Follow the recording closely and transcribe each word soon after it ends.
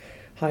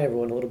Hi,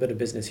 everyone. A little bit of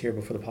business here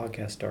before the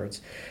podcast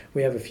starts.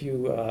 We have a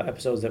few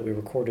episodes that we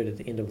recorded at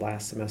the end of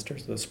last semester,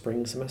 so the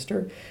spring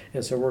semester.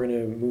 And so we're going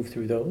to move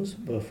through those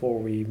before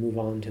we move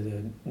on to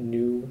the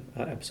new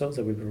episodes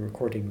that we've been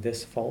recording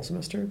this fall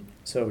semester.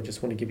 So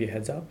just want to give you a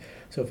heads up.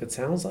 So if it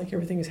sounds like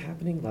everything is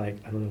happening like,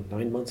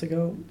 9 months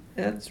ago,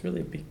 that's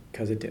really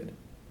because it did.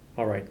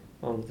 All right,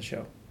 on with the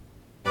show.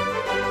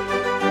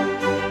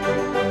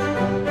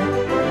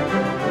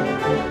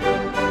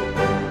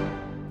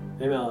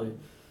 Hey, Melody.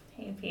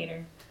 Hey,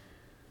 Peter.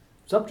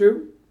 What's up,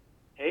 Drew?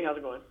 Hey, how's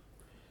it going?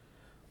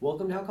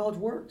 Welcome to How College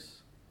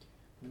Works.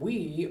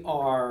 We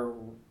are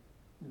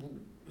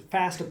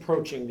fast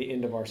approaching the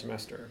end of our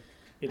semester.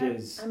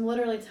 I'm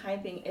literally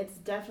typing. It's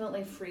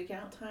definitely freak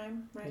out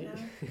time right now.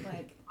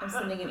 Like, I'm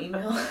sending an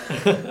email.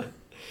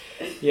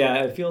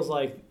 Yeah, it feels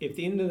like if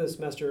the end of the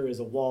semester is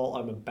a wall,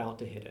 I'm about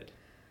to hit it.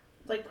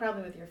 Like,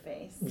 probably with your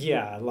face.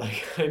 Yeah,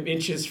 like I'm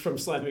inches from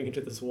slamming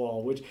into this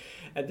wall, which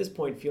at this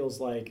point feels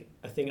like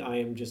a thing I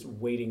am just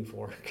waiting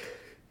for.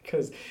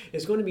 Because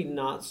it's going to be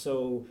not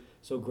so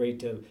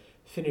great to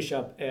finish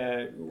up,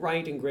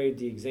 write and grade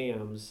the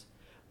exams,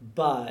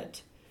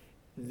 but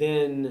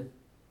then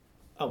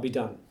I'll be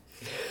done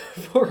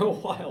for a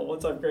while.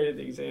 Once I've graded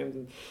the exams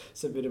and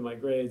submitted my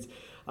grades,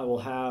 I will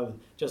have,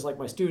 just like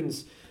my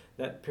students,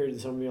 that period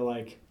of summer, you're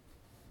like,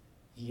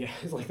 yeah,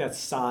 it's like that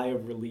sigh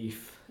of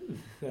relief.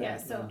 Yeah,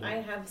 so I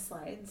have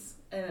slides,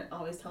 and it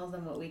always tells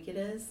them what week it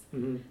is.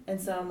 Mm-hmm. And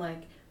so I'm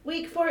like,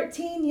 week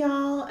 14,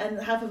 y'all.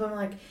 And half of them are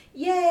like,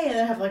 yay. And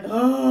then half like,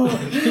 oh.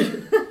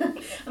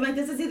 I'm like,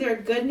 this is either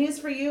good news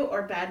for you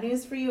or bad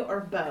news for you or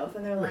both.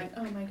 And they're like,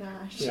 oh my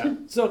gosh. Yeah.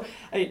 So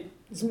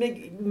it's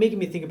making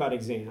me think about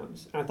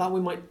exams. And I thought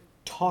we might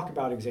talk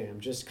about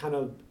exams, just kind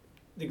of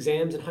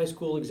exams in high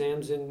school,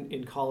 exams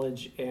in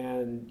college,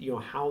 and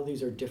how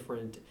these are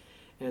different.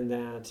 And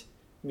that,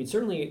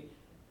 certainly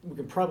we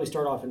could probably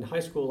start off in high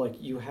school,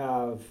 like you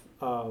have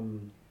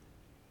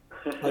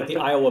like the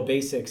Iowa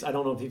basics. I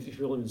don't know if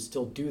people even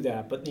still do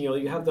that, but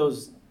you have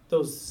those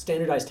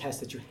standardized tests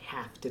that you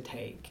have to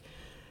take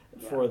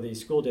for the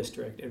school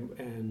district,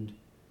 and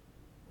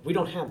we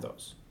don't have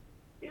those.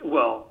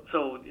 Well,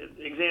 so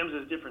exams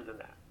is different than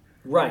that.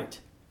 Right.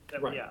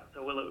 Right. Yeah.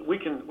 So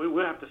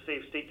we'll have to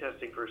save state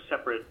testing for a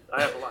separate.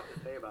 I have a lot to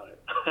say about it.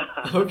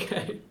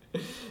 Okay.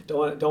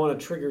 Don't want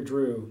to trigger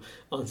Drew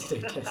on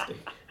state testing.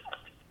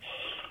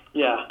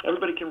 Yeah.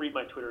 Everybody can read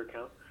my Twitter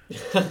account.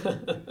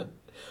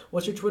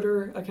 What's your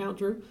Twitter account,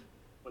 Drew?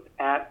 It's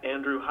at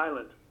Andrew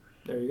Highland.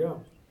 There you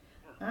go.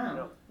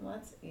 Oh, well,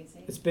 that's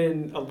easy. It's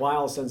been a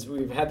while since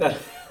we've had that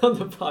on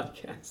the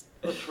podcast.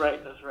 That's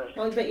right.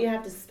 Well, but you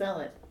have to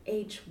spell it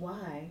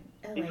Hyland.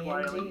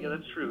 Yeah,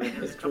 that's true.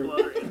 There's a couple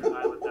other Andrew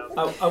Highlands out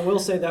there. I will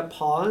say that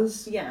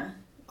pause. Yeah.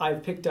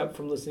 I've picked up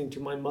from listening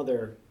to my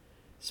mother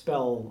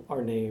spell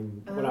our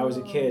name when I was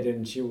a kid,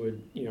 and she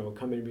would,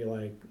 come in and be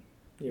like,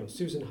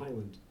 Susan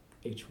Highland,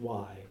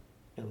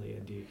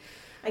 Hyland.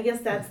 I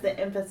guess that's the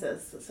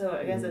emphasis. So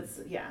I guess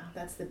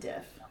that's the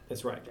diff.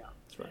 That's right. Yeah.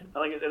 That's right. I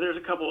like it. There's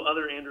a couple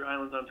other Andrew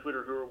Highlands on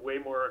Twitter who are way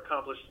more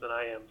accomplished than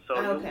I am. So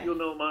you'll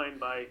know mine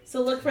by.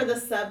 So look for the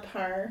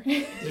subpar.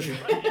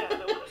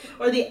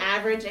 Or the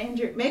average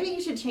Andrew. Maybe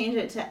you should change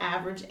it to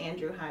average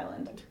Andrew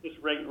Highland. Just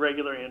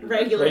regular Andrew.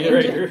 Regular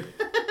Andrew.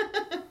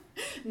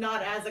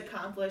 Not as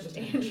accomplished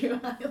Andrew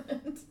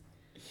Highland.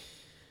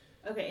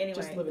 Okay,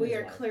 anyway, we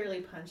are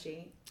clearly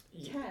punchy.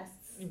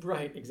 Tests.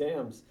 Right,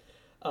 exams.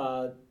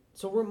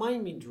 So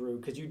remind me, Drew,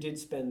 because you did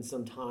spend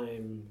some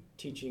time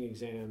teaching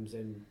exams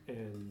and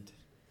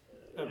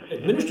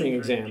administering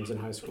exams in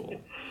high school.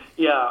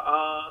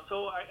 Yeah.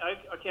 So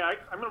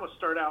I'm going to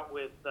start out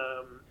with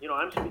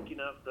I'm speaking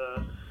of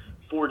the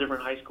 4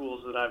 different high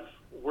schools that I've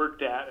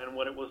worked at and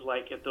what it was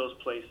like at those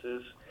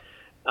places.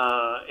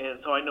 And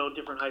so I know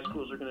different high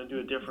schools are going to do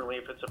it differently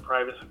if it's a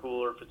private school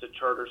or if it's a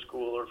charter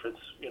school or if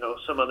it's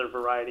some other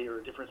variety or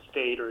a different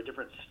state or a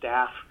different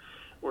staff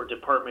or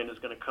department is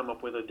going to come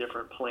up with a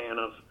different plan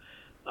of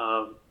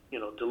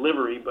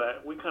delivery.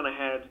 But we kind of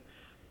had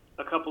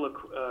a couple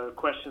of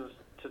questions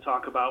to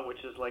talk about,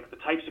 which is like the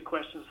types of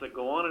questions that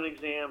go on an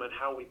exam and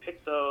how we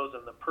pick those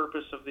and the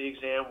purpose of the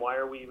exam. Why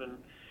are we even,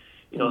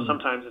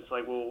 sometimes it's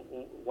like, well,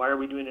 why are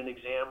we doing an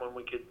exam when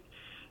we could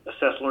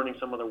assess learning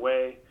some other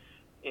way?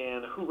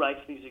 And who writes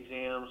these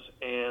exams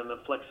and the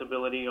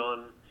flexibility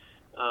on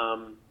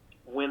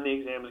when the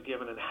exam is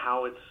given and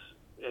how it's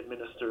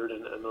administered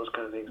and those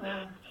kind of things.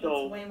 Wow,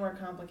 so it's way more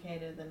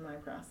complicated than my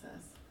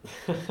process.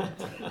 And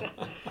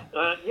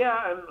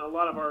a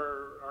lot of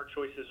our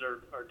choices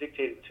are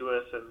dictated to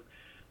us, and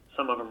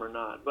some of them are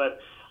not. But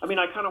I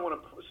kind of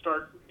want to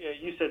start.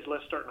 You said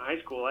let's start in high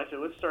school. I said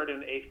let's start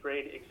in 8th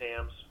grade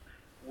exams,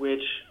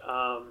 which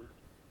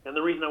and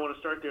the reason I want to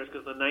start there is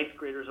because the 9th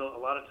graders a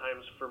lot of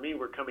times for me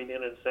were coming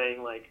in and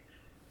saying like,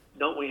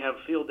 don't we have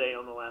field day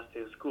on the last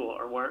day of school,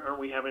 or aren't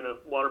we having a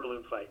water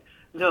balloon fight?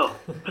 No,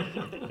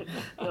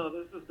 no,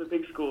 this is the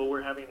big school.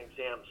 We're having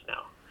exams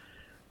now.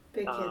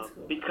 Big kid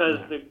school. Because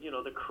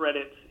the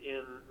credits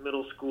in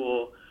middle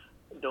school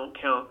don't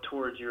count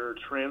towards your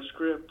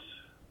transcript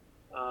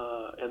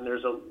and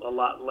there's a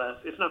lot less.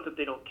 It's not that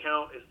they don't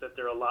count; it's that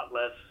they're a lot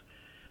less.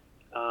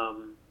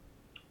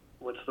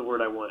 What's the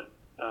word I want?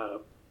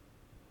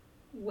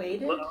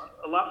 Weighted?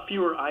 A lot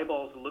fewer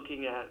eyeballs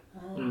looking at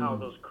how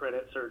those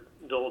credits are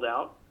doled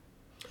out.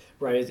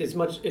 Right.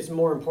 It's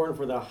more important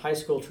for the high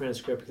school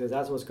transcript because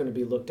that's what's going to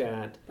be looked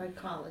at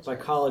by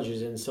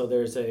colleges. And so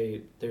there's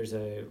a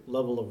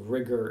level of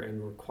rigor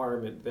and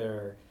requirement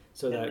there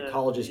so that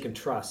colleges can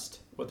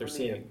trust what they're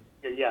seeing.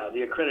 Yeah,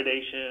 the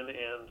accreditation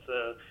and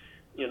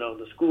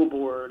the school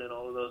board and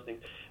all of those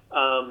things.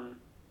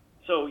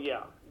 So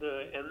yeah,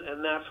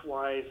 and that's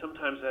why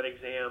sometimes that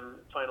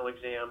final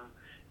exam,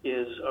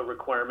 is a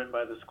requirement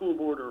by the school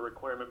board or a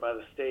requirement by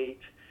the state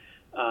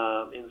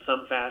in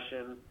some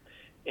fashion,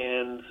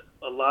 and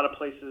a lot of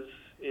places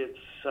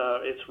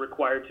it's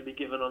required to be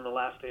given on the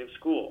last day of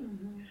school.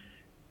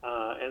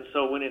 And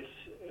so when it's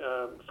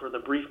for the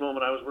brief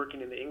moment I was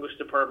working in the English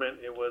department,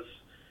 it was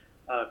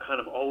kind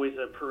of always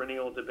a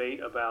perennial debate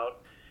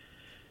about,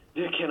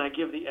 can I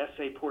give the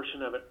essay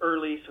portion of it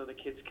early so the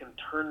kids can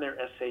turn their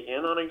essay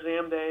in on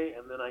exam day,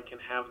 and then I can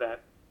have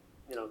that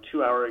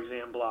 2-hour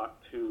exam block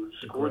to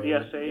score the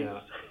essays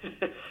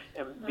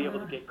and be able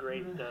to get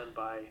grades done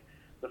by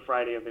the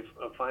Friday of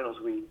finals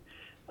week.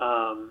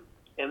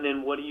 And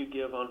then what do you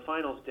give on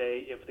finals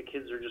day if the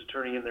kids are just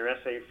turning in their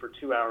essay for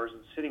 2 hours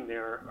and sitting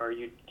there? Are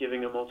you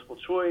giving a multiple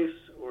choice?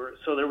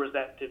 So there was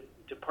that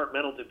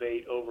departmental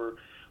debate over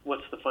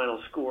what's the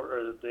final score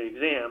or the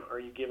exam. Are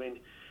you giving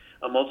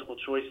a multiple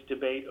choice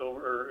debate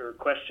or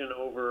question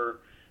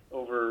over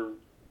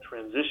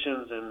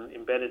transitions and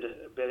embedded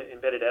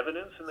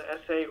evidence in the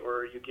essay, or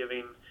are you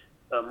giving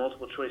a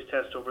multiple choice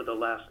test over the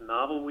last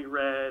novel we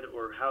read,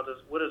 or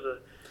what is a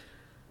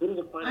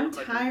final? I'm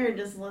tired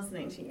just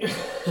listening to you.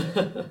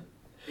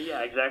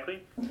 Yeah,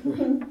 exactly.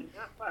 In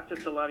that class,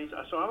 it's a lot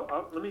easier.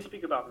 So let me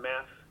speak about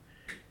math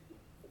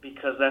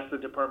because that's the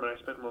department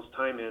I spent most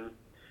time in.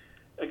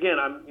 Again,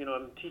 I'm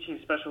teaching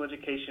special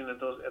education at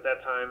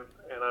that time,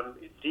 and I'm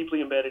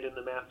deeply embedded in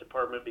the math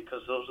department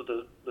because those are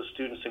the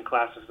students and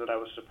classes that I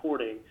was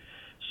supporting.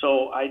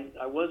 So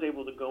I was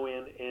able to go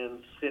in and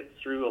sit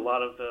through a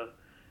lot of the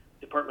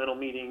departmental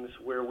meetings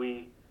where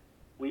we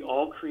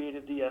all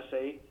created the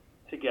essay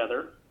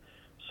together,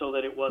 so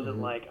that it wasn't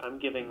like I'm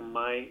giving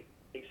my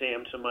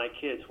exam to my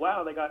kids.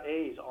 Wow, they got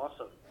A's,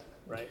 awesome,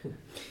 right?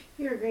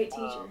 You're a great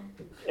teacher.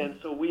 And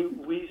so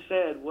we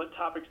said what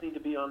topics need to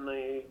be on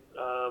the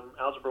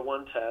Algebra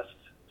 1 test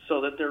so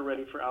that they're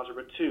ready for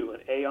Algebra 2.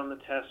 An A on the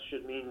test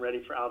should mean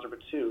ready for Algebra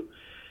 2.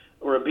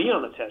 Or a B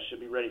on the test should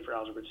be ready for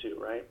Algebra 2,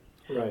 right?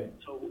 Right.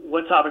 So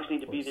what topics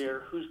need to be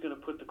there? Who's going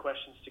to put the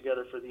questions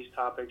together for these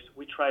topics?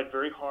 We tried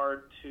very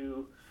hard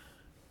to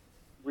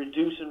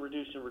reduce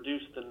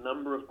the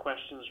number of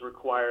questions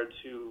required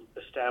to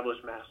establish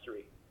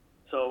mastery.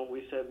 So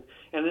we said,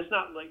 and it's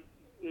not like,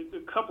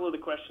 a couple of the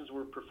questions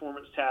were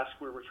performance tasks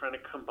where we're trying to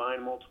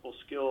combine multiple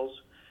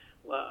skills,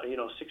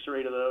 6 or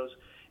 8 of those.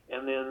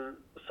 And then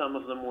some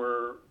of them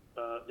were,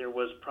 there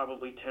was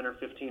probably 10 or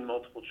 15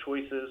 multiple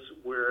choices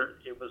where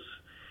it was,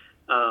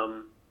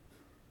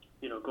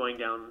 going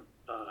down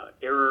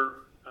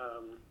error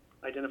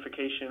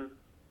identification,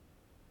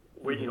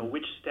 where,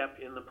 which step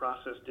in the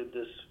process did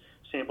this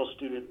sample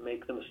student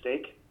make the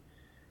mistake,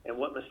 and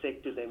what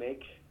mistake did they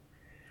make,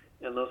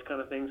 and those kind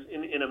of things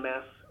in a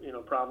math,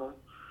 problem.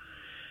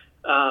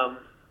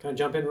 Can I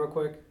jump in real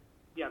quick?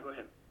 Yeah, go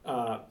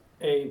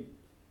ahead.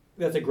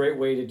 That's a great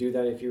way to do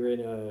that if you're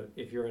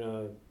in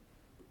a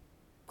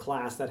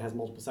class that has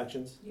multiple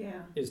sections. Yeah.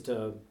 Is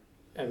to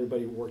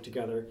everybody work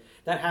together.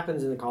 That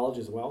happens in the college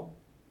as well.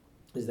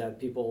 Is that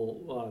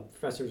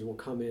professors will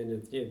come in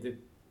and if the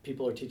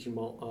people are teaching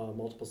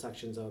multiple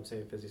sections of,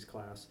 say, a physics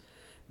class,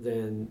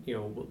 then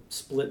we'll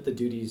split the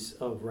duties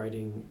of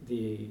writing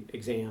the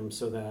exam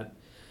so that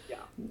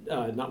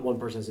not one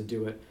person has to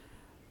do it.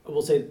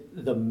 We'll say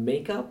the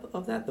makeup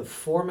of that, the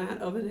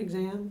format of an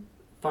exam,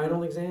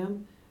 final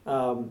exam.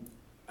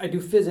 I do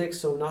physics,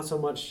 so not so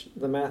much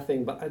the math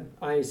thing, but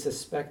I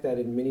suspect that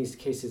in many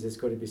cases it's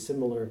going to be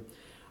similar.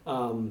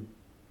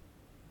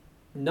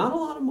 Not a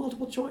lot of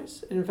multiple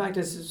choice. And in fact,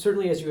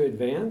 certainly as you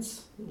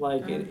advance,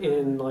 like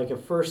in like a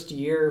first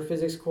year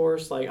physics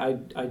course, like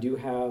I do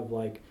have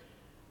like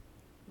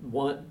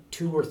 1,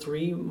 2, or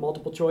 3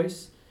 multiple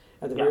choice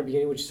at the very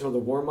beginning, which is sort of the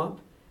warm up.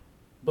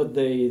 But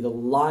the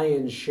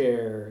lion's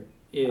share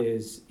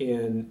is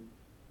in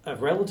a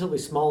relatively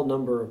small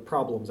number of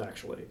problems,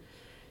 actually,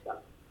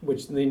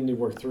 which they need to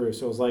work through.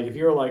 So it's like, if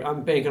you're like,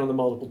 I'm banking on the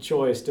multiple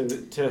choice to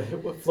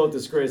float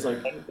this grade, it's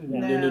like,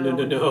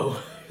 no.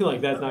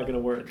 Like, that's not going to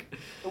work.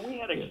 So we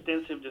had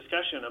extensive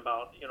discussion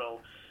about,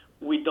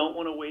 we don't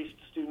want to waste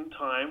student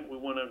time. We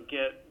want to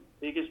get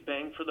biggest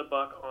bang for the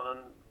buck on,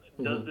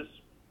 does this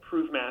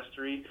prove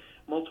mastery?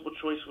 Multiple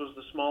choice was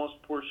the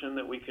smallest portion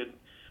that we could,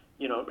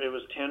 it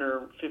was 10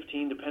 or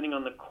 15 depending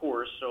on the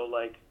course. So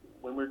like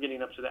when we're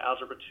getting up to the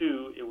Algebra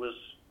 2, it was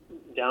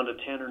down to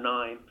 10 or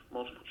 9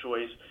 multiple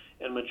choice,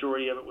 and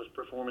majority of it was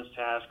performance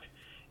task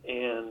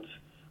and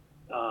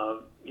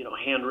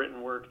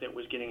handwritten work that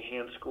was getting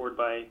hand scored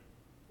by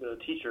the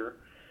teacher.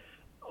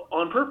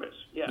 on purpose.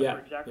 Yeah, Yeah, for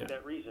exactly yeah.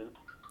 that reason.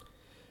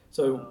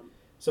 So,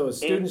 so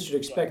students should yeah.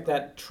 expect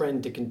that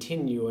trend to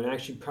continue and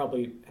actually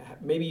probably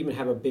maybe even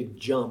have a big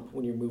jump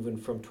when you're moving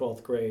from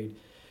 12th grade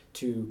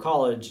to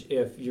college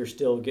if you're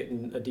still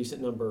getting a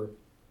decent number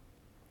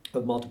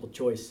of multiple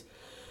choice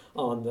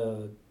on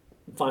the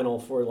final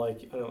for,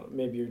 like, I don't know,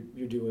 maybe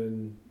you're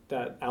doing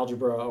that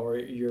algebra or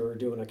you're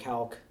doing a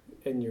calc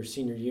in your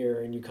senior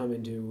year and you come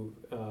into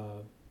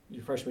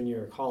your freshman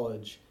year of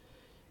college.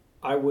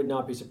 I would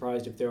not be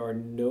surprised if there are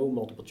no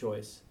multiple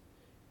choice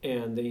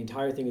and the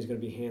entire thing is going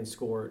to be hand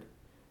scored.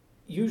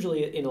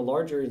 Usually in a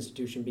larger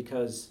institution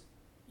because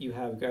you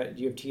have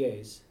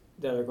TAs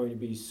that are going to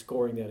be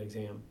scoring that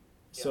exam.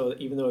 Yeah. So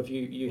even though if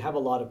you have a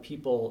lot of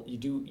people,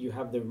 you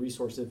have the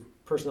resources,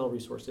 personnel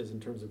resources in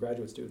terms of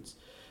graduate students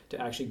to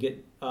actually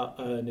get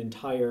an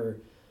entire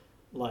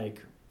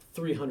like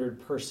 300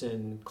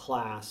 person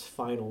class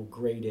final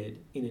graded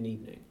in an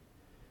evening.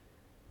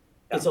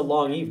 Yeah. It's a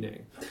long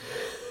evening.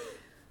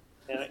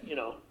 And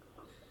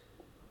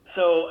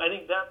so I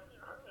think that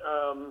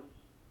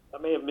I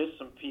may have missed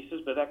some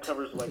pieces, but that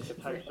covers like the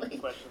types of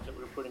questions that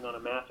we were putting on a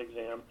math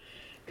exam,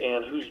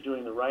 and who's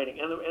doing the writing,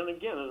 and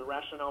again, the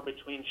rationale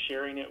between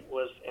sharing it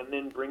was, and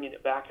then bringing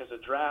it back as a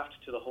draft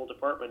to the whole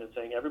department and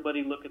saying,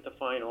 everybody look at the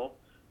final.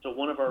 So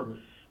one of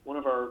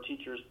our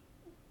teachers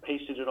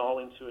pasted it all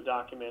into a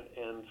document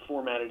and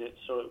formatted it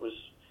so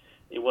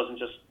it wasn't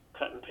just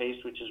cut and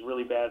paste, which is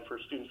really bad for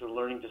students with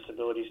learning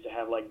disabilities to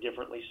have like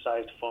differently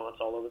sized fonts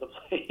all over the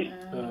place.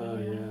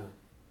 Yeah.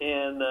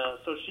 And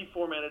so she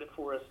formatted it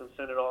for us and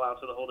sent it all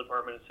out to the whole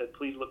department and said,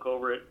 please look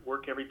over it,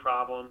 work every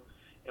problem.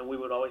 And we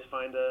would always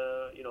find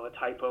a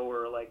typo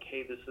or like,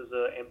 hey, this is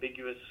a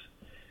ambiguous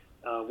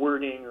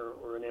wording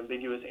or an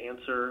ambiguous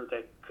answer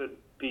that could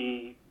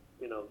be,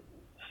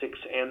 6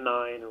 and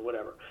 9 or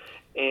whatever.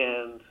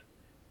 And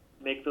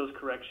make those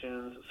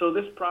corrections. So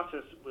this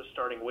process was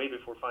starting way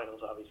before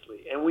finals,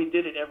 obviously. And we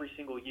did it every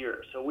single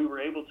year. So we were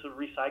able to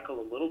recycle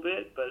a little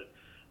bit, but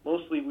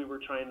mostly we were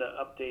trying to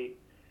update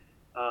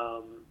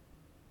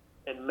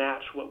and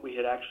match what we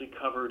had actually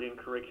covered in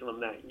curriculum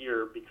that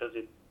year because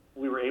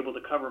we were able to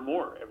cover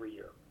more every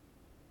year.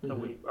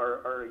 So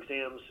our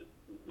exams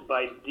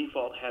by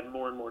default had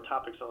more and more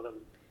topics on them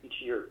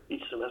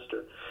each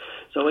semester.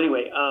 So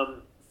anyway,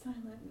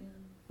 Silent man.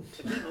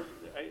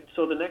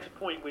 so the next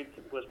point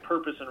was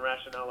purpose and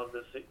rationale of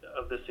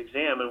this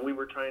exam, and we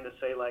were trying to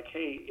say like,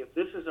 hey, if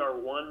this is our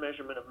one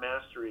measurement of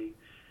mastery,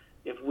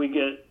 if we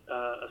get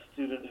a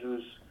student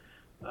who's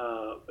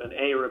an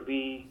A or a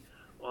B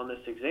on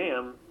this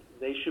exam,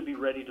 they should be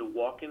ready to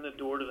walk in the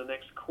door to the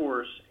next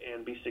course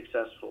and be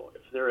successful.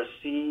 If they're a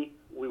C,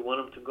 we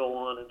want them to go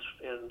on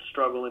and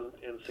struggle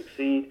and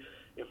succeed.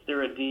 If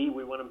they're a D,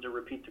 we want them to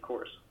repeat the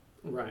course.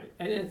 Right.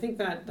 And I think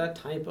that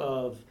type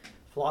of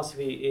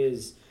philosophy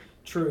is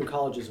true in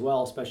college as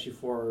well, especially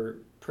for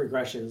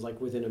progressions like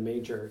within a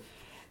major.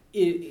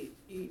 It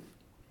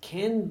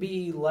can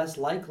be less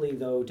likely,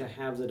 though, to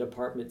have the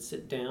department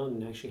sit down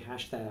and actually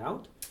hash that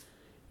out.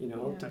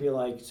 To be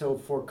like, so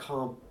for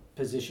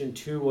composition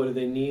 2, what do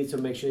they need? So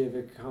make sure you have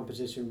a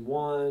composition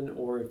 1,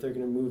 or if they're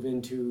going to move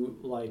into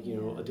like,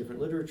 a different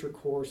literature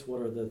course,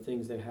 what are the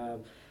things they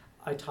have?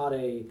 I taught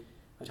a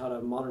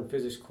modern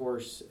physics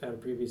course at a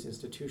previous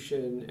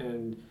institution,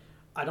 and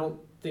I don't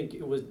think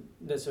it was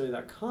necessarily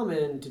that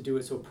common to do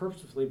it so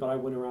purposefully, but I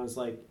went around as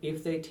like,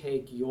 if they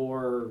take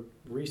your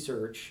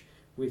research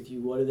with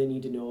you, what do they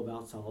need to know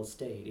about solid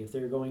state? If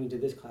they're going into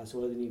this class,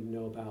 what do they need to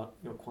know about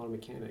quantum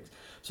mechanics?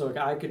 So like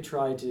I could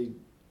try to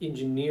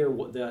engineer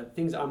what the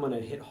things I'm going to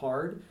hit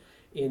hard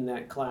in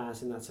that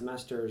class in that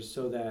semester,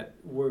 so that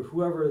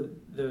whoever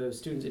the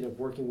students end up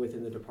working with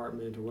in the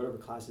department or whatever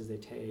classes they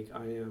take,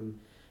 I am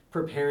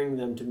preparing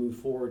them to move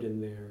forward in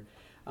there.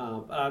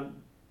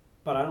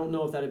 But I don't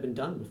know if that had been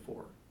done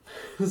before.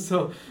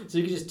 so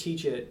you could just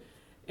teach it.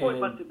 Well, it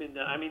must have been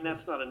done. I mean,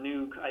 that's not a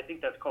new. I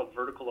think that's called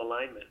vertical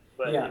alignment.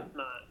 But it's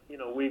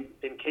not. We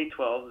in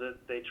K-12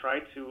 they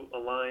try to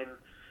align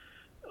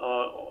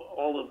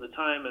all of the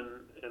time,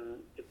 and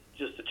it's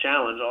just a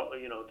challenge.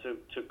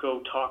 To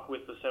go talk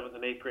with the 7th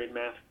and 8th grade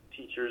math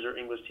teachers or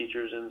English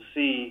teachers and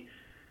see,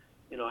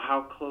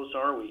 how close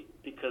are we?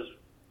 Because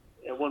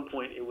at one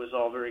point it was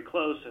all very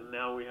close, and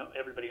now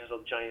everybody has a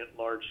giant,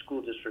 large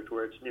school district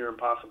where it's near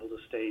impossible to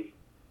stay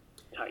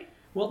tight.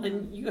 Well,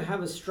 and you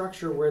have a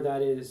structure where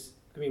that is.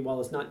 I mean,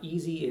 while it's not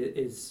easy, it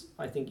is,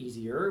 I think,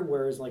 easier.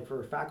 Whereas, like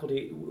for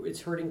faculty,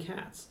 it's herding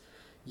cats.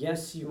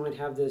 Yes, you might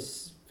have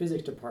this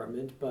physics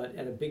department, but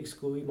at a big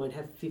school, you might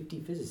have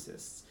 50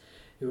 physicists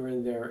who are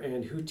in there,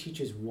 and who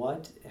teaches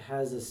what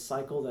has a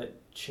cycle that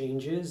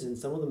changes, and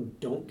some of them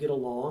don't get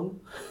along.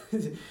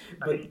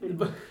 but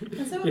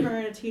and some of them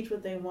are going to teach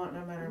what they want,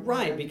 no matter what.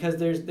 Right, because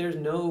there's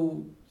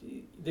no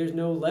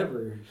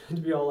lever to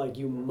be all like,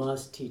 you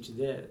must teach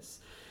this,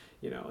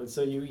 and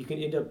so you can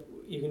end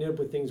up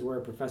with things where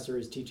a professor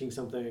is teaching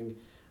something,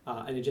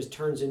 and it just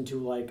turns into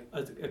like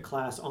a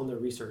class on their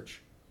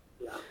research.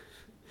 Yeah,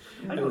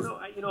 I don't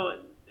know.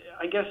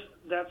 I guess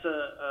that's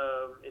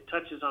it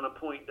touches on a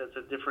point that's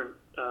a different,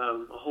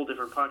 a whole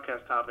different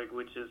podcast topic,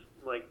 which is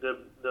like the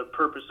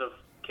purpose of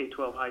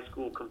K-12 high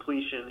school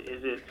completion.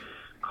 Is it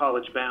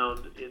college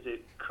bound? Is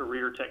it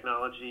career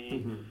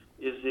technology? Mm-hmm.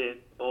 Is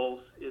it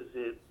both? Is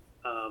it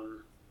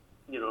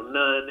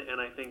none? And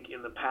I think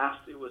in the past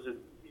it was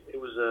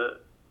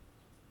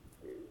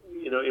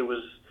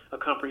a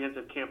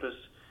comprehensive campus.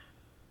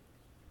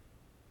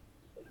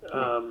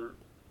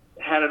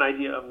 Had an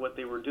idea of what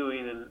they were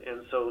doing,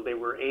 and so they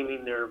were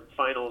aiming their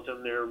finals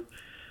and their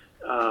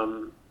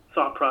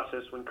thought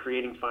process when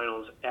creating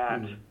finals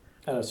at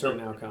a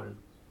certain outcome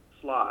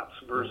slots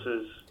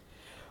versus.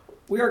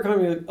 We are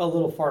coming a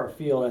little far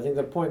afield. I think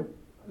the point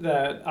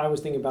that I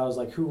was thinking about is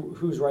like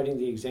who's writing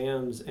the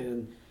exams,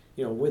 and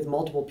with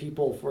multiple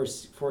people for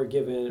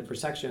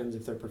sections,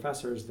 if they're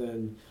professors,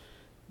 then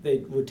they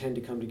would tend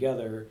to come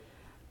together.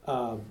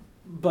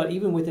 But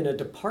even within a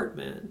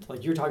department,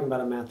 like you're talking about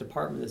a math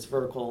department, this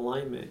vertical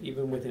alignment,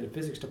 even within a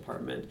physics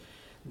department,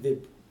 the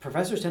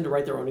professors tend to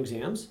write their own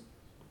exams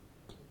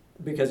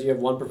because you have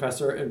one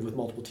professor and with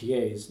multiple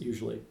TAs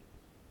usually,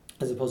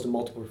 as opposed to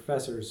multiple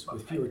professors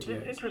with fewer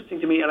TAs. It's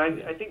interesting to me, and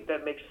I think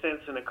that makes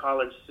sense in a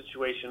college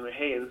situation.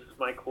 Hey, this is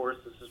my course,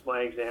 this is my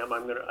exam.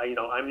 I'm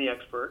the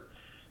expert.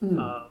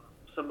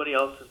 Somebody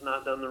else has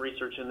not done the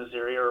research in this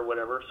area or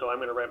whatever, so I'm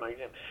going to write my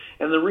exam.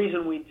 And the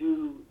reason we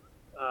do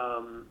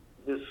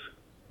this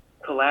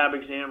collab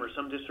exam, or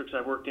some districts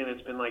I've worked in,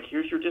 it's been like,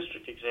 here's your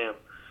district exam.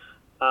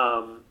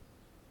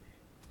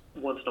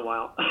 Once in a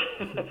while,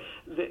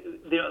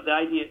 the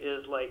idea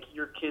is like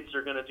your kids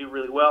are going to do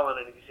really well on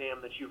an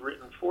exam that you've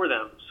written for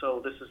them.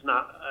 So this is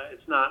not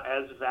it's not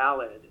as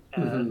valid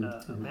as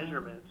a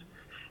measurement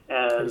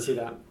as I see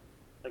that.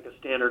 Like a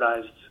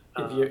standardized.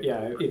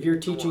 If you're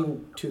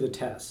teaching to the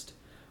test,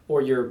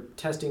 or you're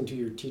testing to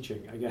your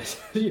teaching, I guess.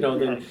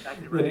 Then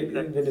exactly right.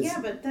 then it's, yeah,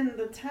 but then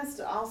the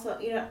test also,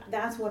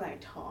 that's what I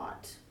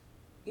taught.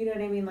 You know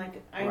what I mean?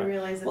 Like, I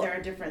realize that there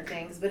are different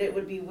things, but it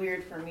would be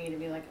weird for me to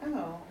be like,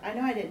 oh, I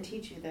know I didn't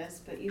teach you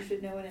this, but you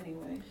should know it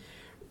anyway.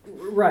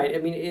 Right. I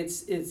mean,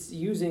 it's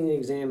using the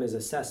exam as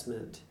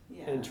assessment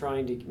and Yeah.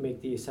 trying to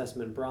make the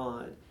assessment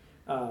broad.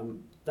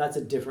 That's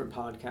a different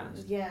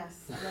podcast.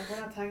 Yes. Like,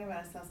 we're not talking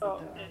about assessment, Oh,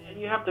 though. and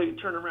you have to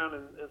turn around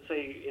and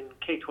say, in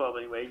K-12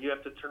 anyway, you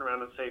have to turn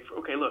around and say,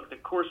 okay, look, the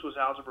course was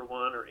Algebra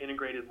 1 or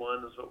Integrated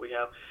 1 is what we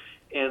have,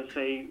 and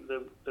say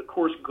the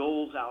course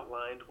goals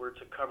outlined were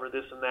to cover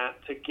this and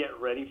that to get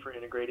ready for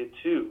Integrated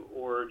 2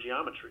 or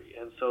Geometry.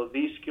 And so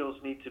these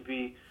skills need to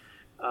be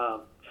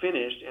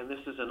finished, and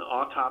this is an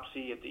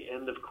autopsy at the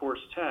end of course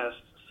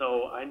test,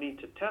 so I need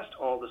to test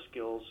all the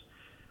skills.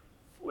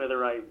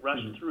 Whether I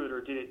rushed through it or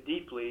did it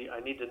deeply,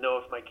 I need to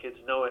know if my kids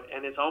know it.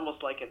 And it's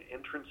almost like an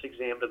entrance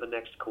exam to the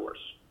next course.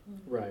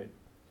 Right.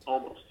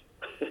 Almost.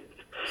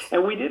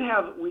 And we did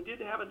have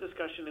a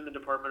discussion in the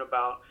department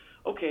about,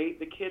 okay,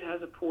 the kid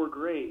has a poor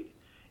grade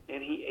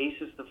and he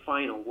aces the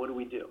final. What do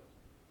we do?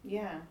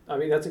 Yeah. I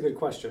mean, that's a good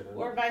question.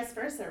 Or vice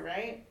versa,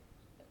 right?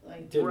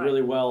 Like, Did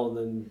really well and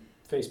then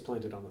face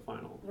planted on the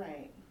final.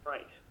 right.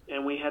 Right.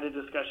 And we had a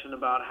discussion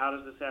about how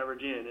does this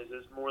average in? Is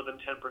this more than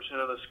 10%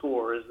 of the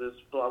score? Is this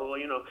blah, blah,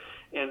 blah,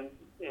 And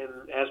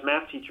as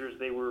math teachers,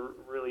 they were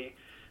really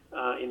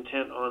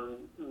intent on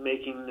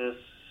making this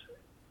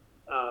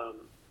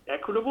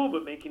equitable,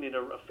 but making it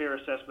a fair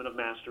assessment of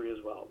mastery as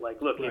well.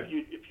 Like, look, right.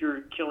 if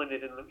you're killing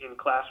it in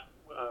class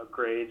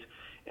grades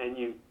and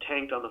you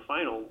tanked on the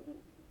final,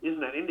 isn't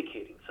that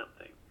indicating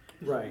something?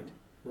 Right.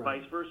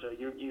 Vice versa.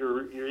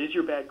 Is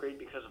your bad grade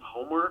because of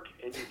homework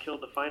and you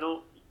killed the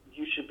final?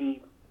 You should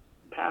be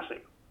passing.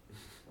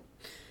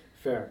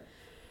 Fair.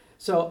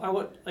 So I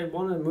want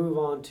to move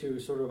on to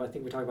sort of, I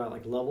think we talked about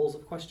like levels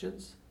of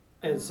questions.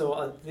 And so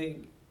I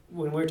think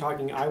when we were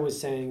talking, I was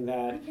saying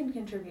I that can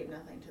contribute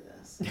nothing to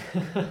this.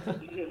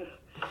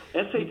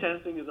 Essay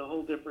testing is a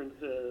whole different.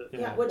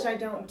 Yeah, which I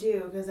don't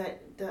do because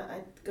it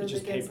goes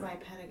just against paper. my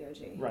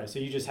pedagogy. right. So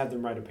you just have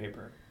them write a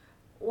paper.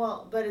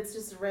 Well, but it's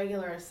just a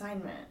regular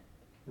assignment.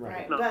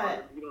 Right. Not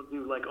But you don't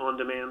do like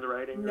on-demand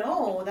writing.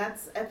 no,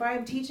 that's if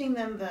I'm teaching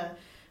them the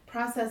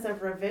process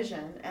of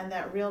revision and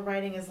that real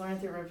writing is learned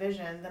through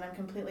revision, then I'm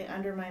completely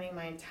undermining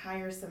my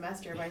entire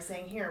semester by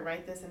saying, here,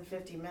 write this in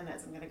 50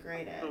 minutes. I'm going to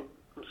grade it. Oh,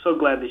 I'm so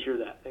glad to hear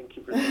that. Thank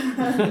you for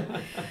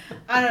that.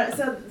 I don't know.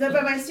 So,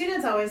 but my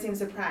students always seem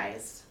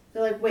surprised.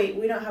 They're like, wait,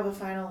 we don't have a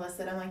final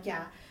listed. I'm like,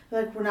 yeah.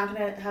 They're like, we're not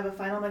going to have a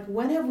final. I'm like,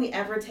 when have we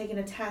ever taken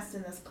a test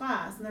in this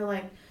class? And they're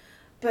like,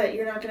 but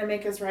you're not going to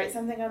make us write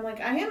something. I'm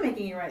like, I am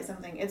making you write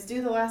something. It's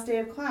due the last day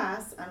of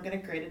class. I'm going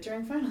to grade it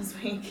during finals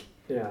week.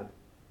 Yeah.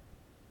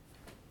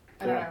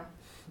 I don't know.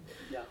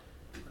 Yeah.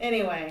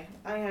 Anyway,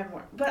 I have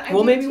more. But I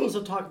Well, do maybe teach- we'll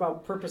also talk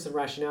about purpose and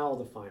rationale of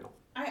the final.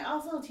 I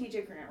also teach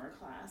a grammar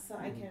class, so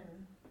I can,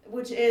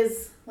 which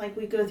is like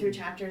we go through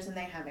chapters and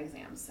they have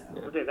exams. So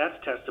Okay,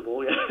 that's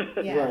testable.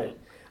 Yeah. yeah.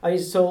 Right.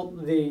 So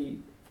the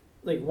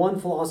one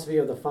philosophy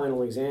of the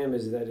final exam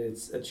is that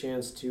it's a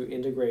chance to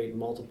integrate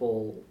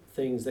multiple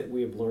things that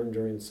we have learned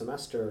during the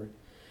semester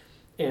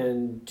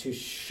and to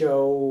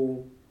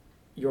show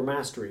your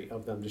mastery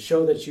of them, to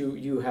show that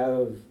you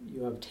have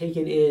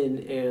taken in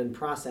and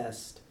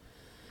processed,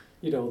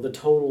 the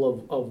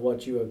total of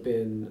what you have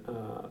been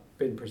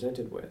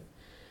presented with.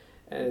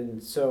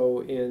 And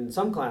so in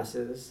some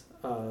classes,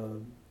 I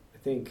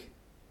think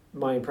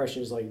my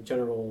impression is like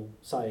general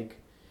psych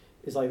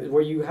is like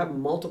where you have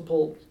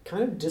multiple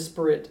kind of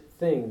disparate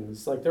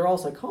things. Like they're all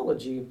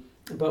psychology,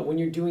 but when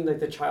you're doing like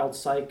the child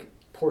psych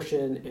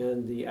portion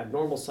and the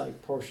abnormal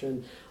psych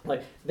portion,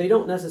 like they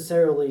don't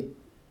necessarily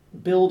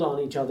build on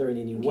each other in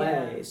any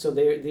way. Yeah. So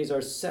these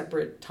are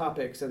separate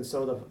topics, and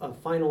so a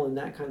final in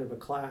that kind of a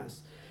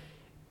class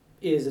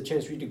is a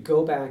chance for you to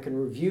go back and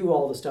review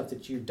all the stuff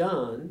that you've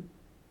done,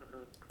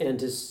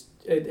 and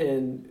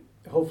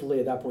hopefully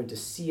at that point to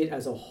see it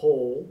as a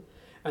whole,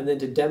 and then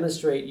to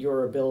demonstrate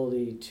your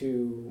ability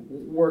to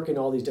work in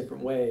all these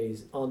different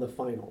ways on the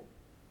final.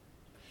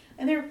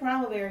 And there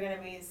probably are going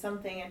to be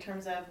something in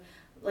terms of,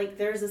 like,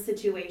 there's a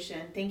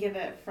situation. Think of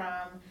it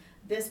from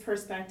this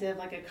perspective,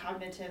 like a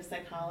cognitive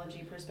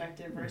psychology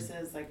perspective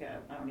versus like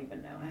I don't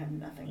even know. I have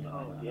nothing going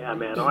on. Yeah,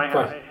 man. I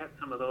had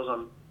some of those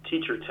on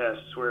teacher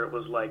tests where it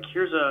was like,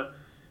 here's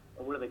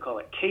what do they call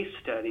it? Case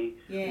study.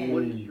 Yeah.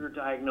 What is your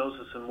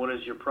diagnosis and what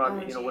is your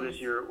progress? What is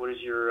your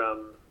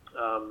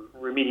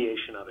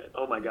remediation of it?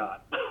 Oh my God.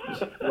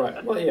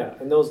 Right. Well, yeah,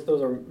 and those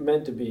are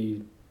meant to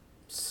be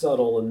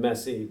subtle and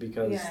messy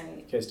because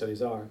case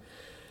studies are,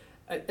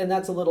 and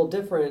that's a little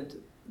different.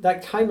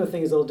 That kind of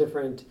thing is a little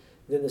different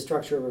than the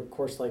structure of a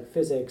course like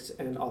physics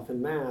and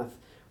often math,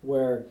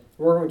 where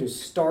we're going to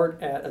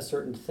start at a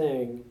certain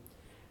thing,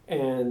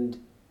 and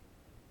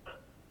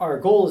our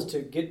goal is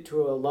to get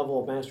to a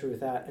level of mastery with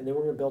that, and then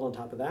we're going to build on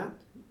top of that,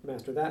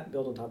 master that,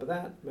 build on top of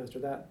that, master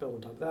that, build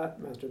on top of that,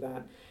 master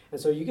that.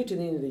 And so you get to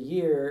the end of the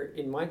year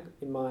in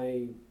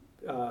my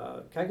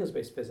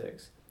calculus-based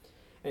physics,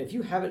 and if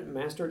you haven't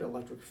mastered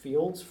electric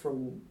fields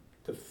from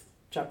the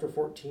chapter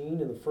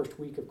 14 in the first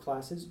week of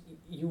classes,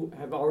 you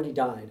have already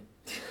died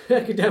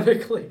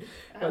academically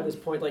by this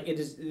point. Like it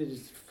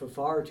is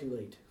far too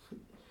late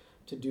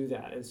to do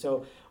that. And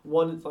so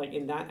one, like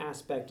in that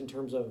aspect, in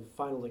terms of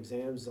final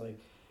exams, like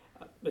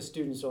the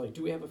students are like,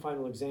 do we have a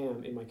final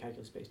exam in my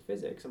calculus-based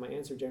physics? And my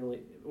answer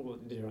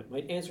my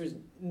answer is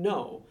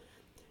no.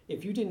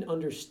 If you didn't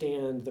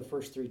understand the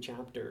first 3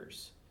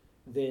 chapters,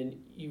 then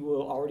you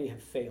will already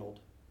have failed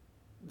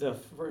the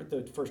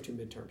first 2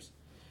 midterms.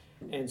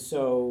 And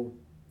so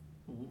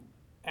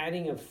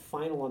adding a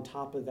final on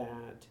top of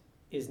that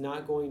is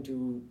not going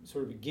to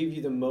sort of give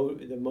you the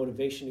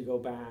motivation to go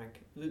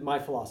back, my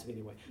philosophy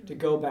anyway, to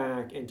go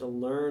back and to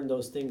learn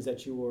those things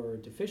that you were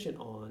deficient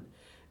on,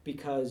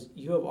 because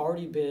you have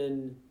already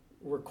been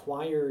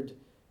required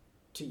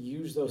to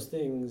use those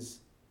things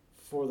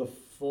for the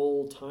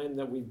full time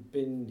that we've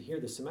been here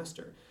this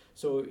semester.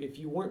 So if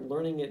you weren't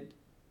learning it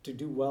to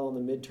do well in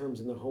the midterms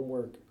and the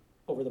homework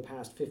over the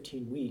past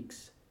 15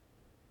 weeks,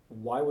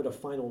 why would a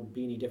final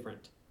be any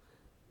different?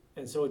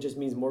 And so it just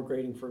means more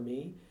grading for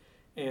me,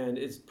 and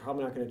it's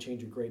probably not going to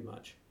change your grade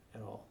much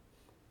at all.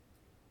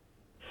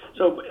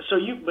 So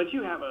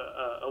you have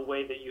a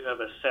way that you have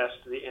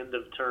assessed the end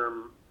of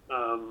term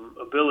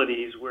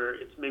abilities where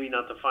it's maybe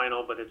not the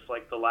final, but it's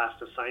like the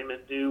last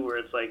assignment due, where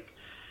it's like.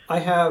 I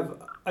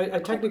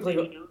technically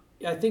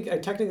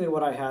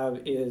what I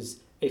have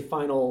is a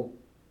final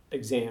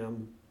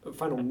exam, a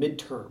final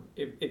midterm,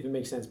 if it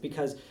makes sense,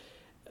 because.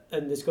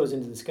 And this goes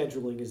into the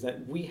scheduling, is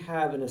that we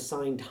have an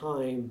assigned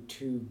time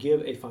to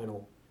give a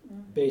final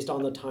based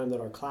on the time that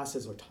our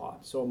classes are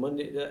taught. So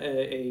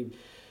a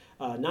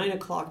 9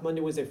 o'clock Monday,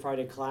 Wednesday,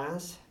 Friday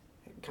class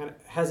kind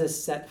of has a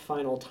set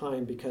final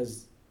time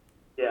because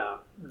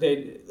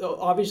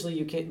obviously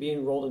you can't be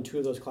enrolled in 2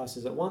 of those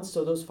classes at once,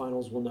 so those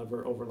finals will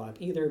never overlap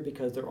either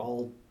because they're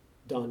all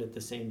done at the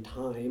same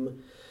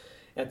time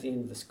at the end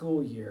of the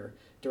school year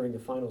during the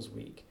finals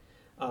week.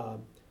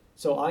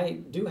 So I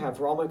do have,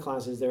 for all my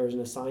classes, there is an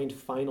assigned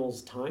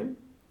finals time,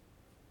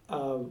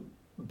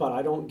 but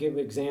I don't give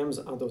exams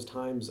on those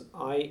times.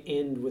 I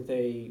end with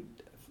a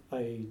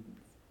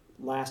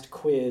last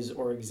quiz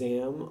or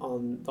exam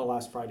on the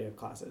last Friday of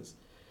classes.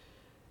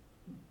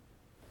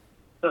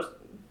 Well,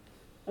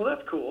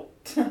 that's cool.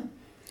 But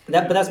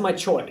that's my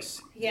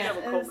choice. Yeah,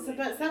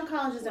 but some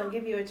colleges don't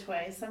give you a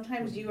choice.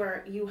 Sometimes you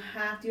are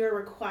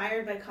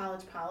required by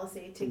college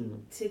policy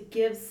to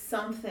give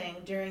something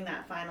during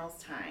that finals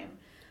time.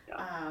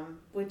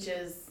 Which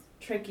is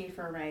tricky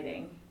for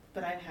writing,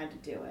 but I've had to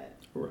do it.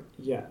 Right.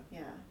 Yeah.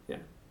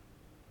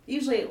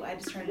 Usually I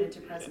just turn it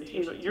into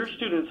presentations. Your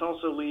students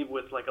also leave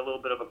with like a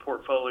little bit of a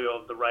portfolio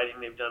of the writing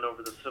they've done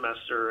over the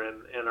semester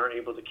and are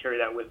able to carry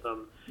that with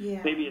them.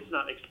 Yeah. Maybe it's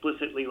not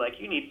explicitly like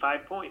you need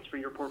 5 points for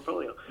your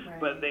portfolio,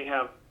 but they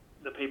have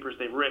the papers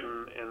they've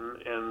written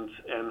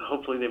and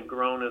hopefully they've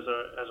grown as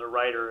a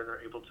writer and are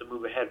able to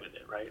move ahead with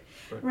it, right?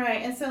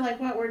 Right. And so like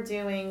what we're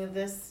doing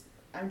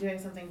I'm doing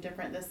something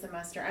different this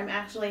semester. I'm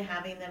actually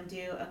having them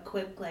do a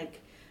quick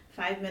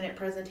 5-minute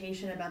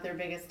presentation about their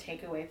biggest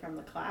takeaway from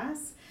the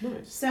class.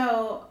 Nice.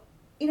 So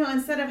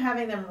instead of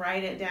having them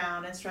write it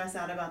down and stress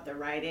out about the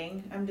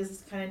writing, I'm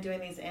just kind of doing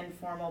these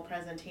informal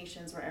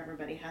presentations where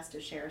everybody has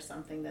to share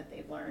something that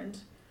they've learned,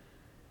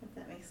 if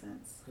that makes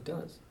sense. It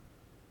does.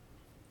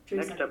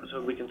 Next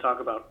episode, we can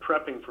talk about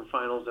prepping for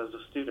finals as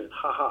a student.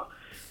 Haha.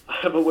 I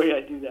have a way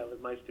I do that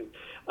with my students.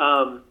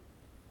 And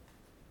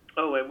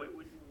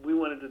we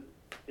wanted to,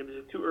 it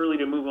was too early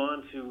to move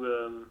on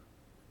to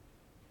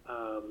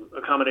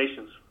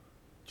accommodations.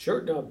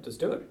 Sure, no,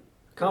 just do it.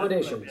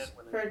 Accommodations.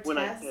 For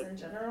tests in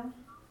general?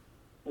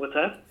 What's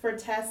that? For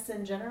tests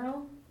in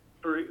general?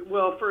 For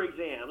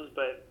exams,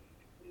 but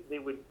they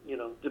would,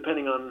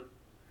 depending on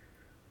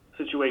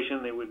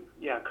situation, they would,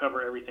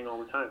 cover everything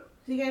all the time.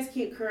 So you guys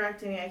keep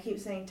correcting me. I keep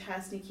saying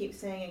tests, you keep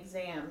saying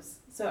exams.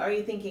 So are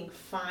you thinking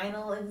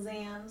final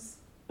exams?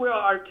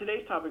 Well,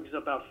 today's topic is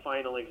about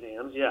final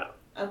exams, yeah.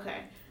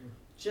 Okay.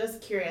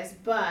 Just curious,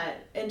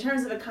 but in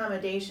terms of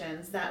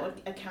accommodations, that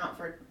would account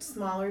for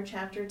smaller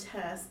chapter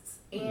tests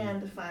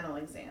and final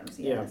exams,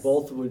 yes. Yeah,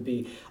 both would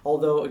be.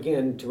 Although,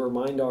 again, to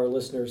remind our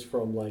listeners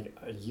from like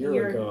a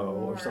year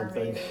ago or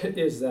something,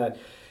 is that,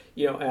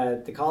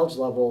 at the college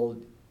level,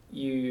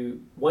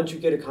 once you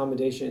get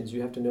accommodations,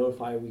 you have to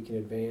notify a week in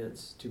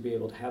advance to be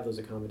able to have those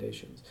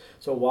accommodations.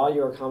 So while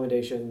your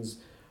accommodations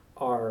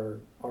are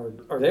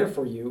there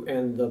for you,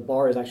 and the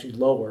bar is actually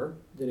lower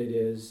than it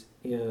is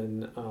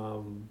in,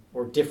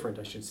 or different,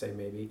 I should say,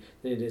 maybe,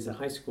 than it is in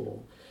high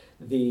school,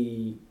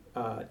 you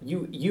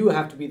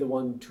have to be the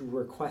one to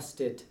request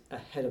it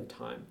ahead of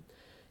time.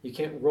 You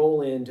can't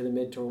roll into the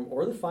midterm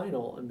or the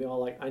final and be all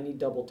like, I need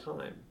double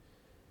time.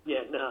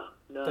 Yeah, no.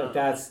 Like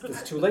that's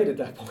too late at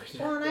that point.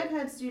 Well, and I've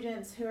had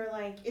students who are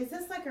like, is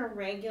this like a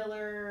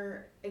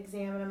regular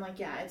exam? And I'm like,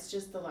 yeah, it's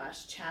just the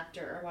last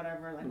chapter or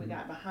whatever, like we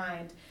got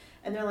behind.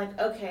 And they're like,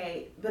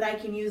 okay, but I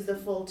can use the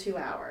full 2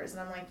 hours.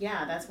 And I'm like,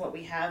 yeah, that's what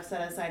we have set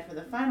aside for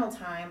the final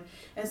time.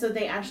 And so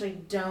they actually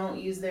don't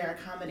use their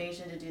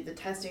accommodation to do the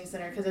testing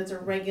center because it's a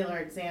regular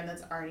exam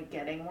that's already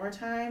getting more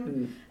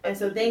time. And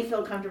so they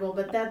feel comfortable,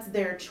 but that's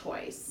their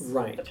choice.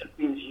 Right. That just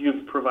means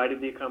you've provided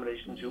the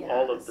accommodation to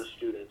all of the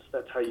students.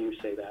 That's how you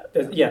say that.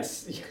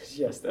 Yes,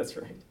 that's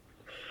right.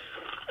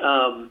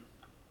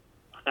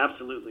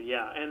 Absolutely,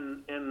 yeah.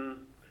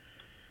 And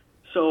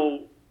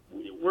so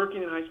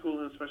working in high school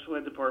in the special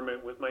ed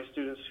department with my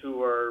students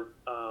who are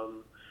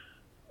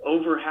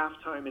over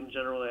half-time in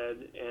general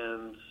ed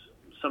and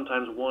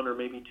sometimes 1 or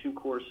maybe 2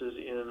 courses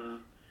in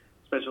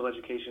special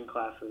education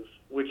classes,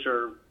 which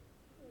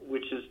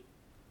is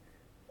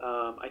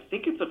I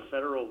think it's a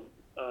federal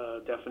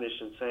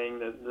definition saying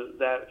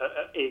that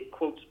a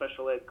quote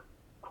special ed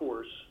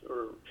course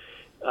or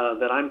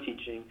that I'm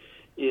teaching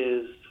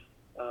is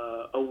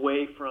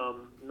away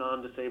from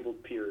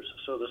non-disabled peers.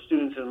 So the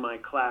students in my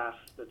class,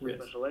 that's a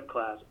special ed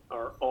class,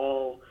 are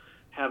all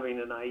having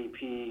an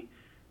IEP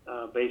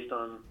based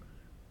on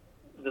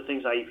the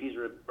things IEPs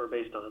are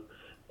based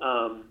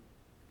on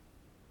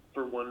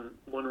for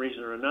one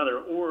reason or another,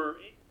 or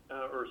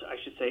I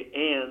should say,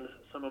 and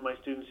some of my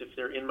students, if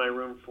they're in my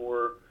room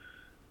for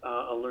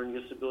a learning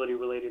disability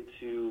related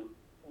to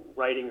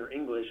writing or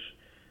English,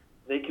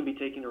 they can be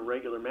taking a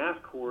regular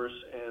math course,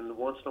 and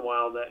once in a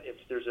while, that if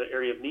there's an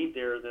area of need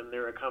there, then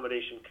their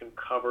accommodation can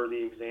cover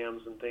the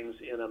exams and things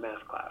in a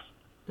math class.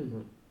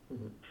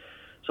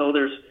 So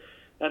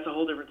that's a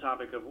whole different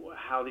topic of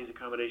how these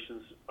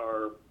accommodations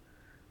are,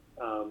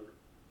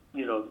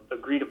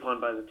 agreed upon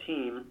by the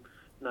team,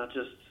 not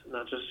just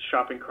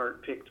shopping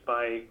cart picked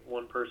by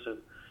one person.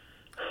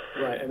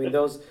 Right. I mean,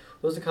 those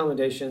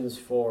accommodations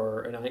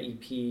for an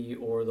IEP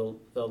or the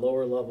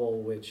lower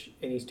level, which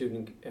any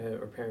student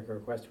or parent can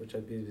request, which I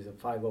believe is a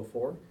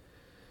 504.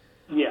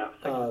 Yeah,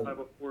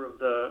 504 of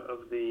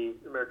the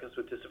Americans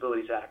with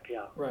Disabilities Act.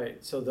 Yeah.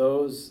 Right. So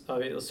those,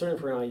 certainly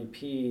for an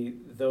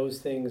IEP, those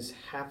things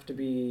have to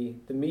be.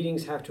 The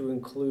meetings have to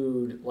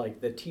include like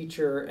the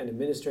teacher and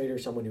administrator,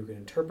 someone who can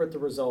interpret the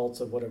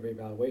results of whatever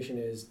evaluation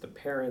is. The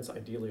parents,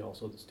 ideally,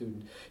 also the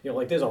student.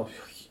 There's a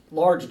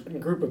large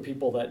group of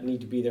people that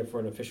need to be there for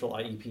an official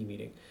IEP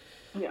meeting.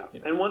 Yeah,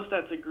 and once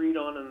that's agreed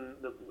on and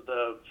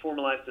the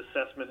formalized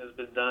assessment has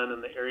been done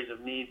and the areas of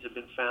needs have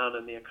been found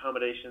and the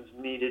accommodations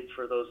needed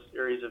for those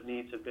areas of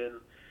needs have been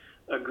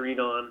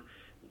agreed on,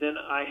 then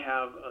I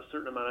have a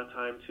certain amount of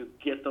time to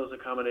get those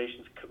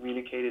accommodations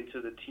communicated to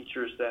the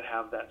teachers that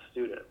have that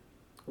student.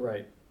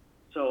 Right.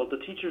 So the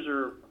teachers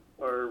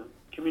are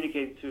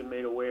communicated to and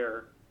made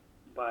aware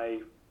by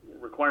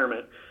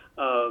requirement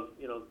of,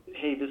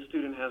 hey, this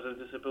student has a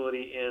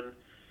disability in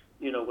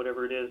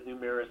whatever it is,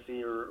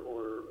 numeracy or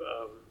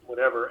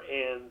whatever,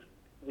 and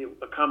the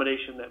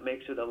accommodation that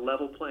makes it a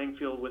level playing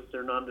field with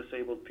their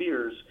non-disabled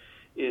peers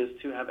is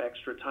to have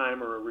extra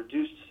time or a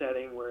reduced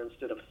setting where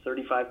instead of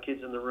 35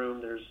 kids in the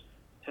room, there's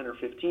 10 or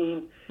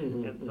 15.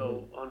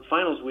 So on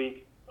finals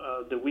week,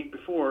 the week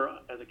before,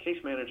 as a case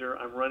manager,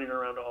 I'm running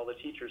around to all the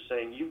teachers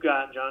saying, you've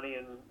got Johnny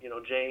and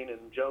Jane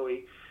and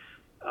Joey,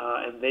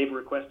 and they've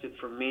requested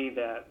from me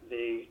that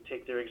they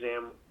take their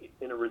exam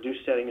in a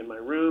reduced setting in my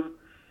room.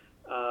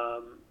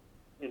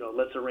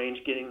 Let's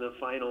arrange getting the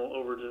final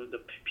over to the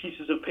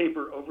pieces of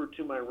paper over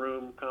to my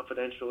room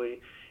confidentially,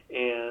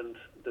 and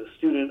the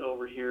student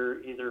over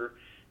here either,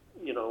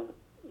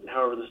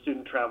 however the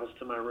student travels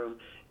to my room,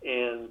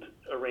 and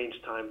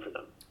arrange time for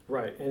them.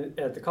 Right, and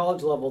at the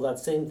college level, that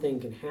same thing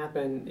can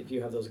happen if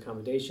you have those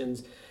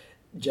accommodations,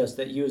 just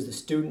that you as the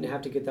student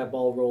have to get that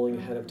ball rolling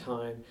ahead of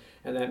time,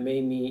 and that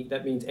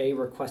means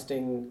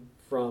requesting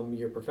from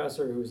your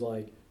professor who's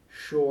like,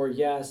 sure,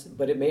 yes,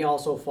 but it may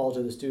also fall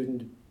to the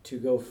student to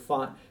go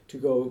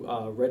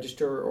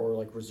register or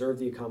like reserve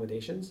the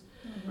accommodations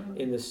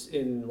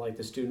in like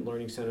the student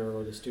learning center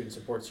or the student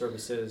support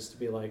services, to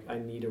be like, I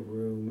need a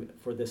room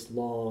for this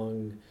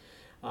long,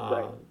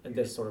 and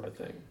this sort of a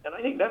thing. And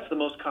I think that's the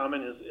most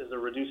common is a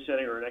reduced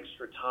setting or an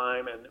extra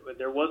time. And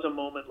there was a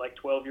moment like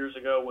 12 years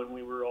ago when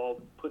we were all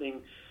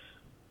putting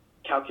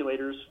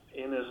calculators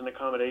in as an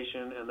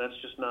accommodation, and that's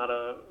just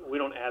we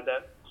don't add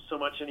that so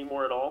much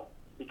anymore at all,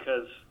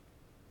 because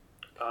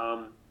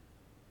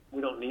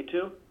we don't need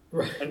to.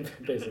 Right,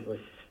 basically.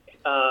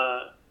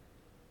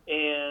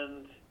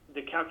 And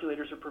the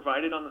calculators are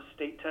provided on the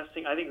state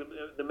testing. I think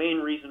the main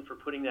reason for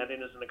putting that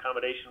in as an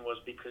accommodation was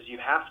because you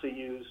have to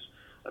use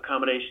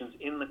accommodations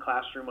in the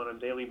classroom on a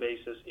daily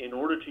basis in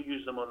order to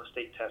use them on the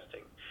state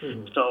testing.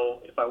 Mm-hmm.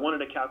 So if I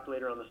wanted a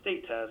calculator on the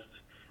state test,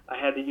 I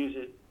had to use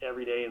it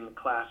every day in the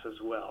class as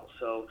well.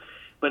 So,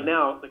 but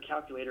now the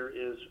calculator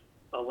is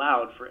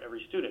allowed for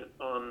every student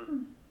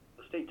on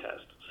the state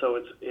test. So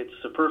it's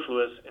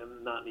superfluous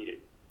and not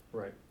needed.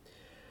 Right.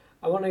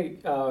 I want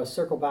to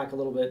circle back a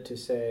little bit to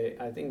say,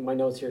 I think my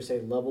notes here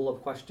say level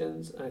of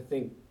questions. I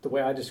think the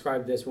way I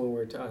described this when we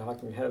were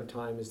talking ahead of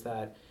time is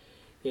that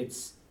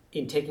it's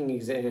in taking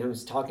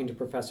exams, talking to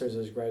professors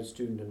as a grad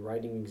student and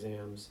writing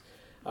exams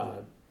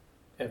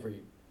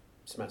every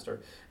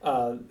semester.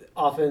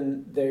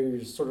 Often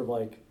there's sort of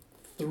like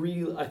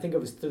I think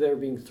of there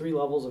being three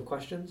levels of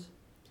questions.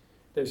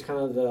 There's kind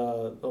of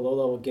the low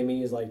level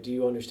gimme is like, do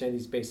you understand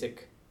these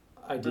basic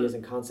ideas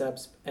and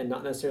concepts, and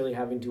not necessarily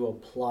having to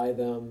apply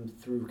them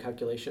through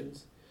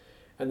calculations.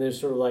 And there's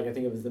sort of like, I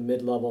think of the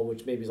mid-level,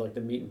 which maybe is like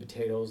the meat and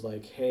potatoes,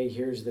 like, hey,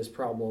 here's this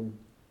problem.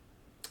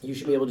 You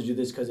should be able to do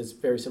this because it's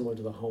very similar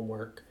to the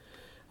homework.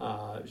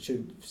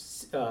 Should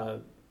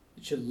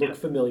look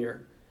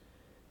familiar.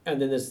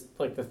 And then this,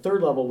 like the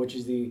third level, which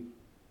is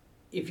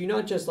if you're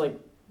not just like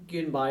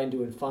getting by and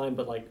doing fine,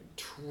 but like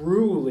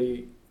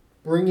truly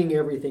bringing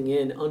everything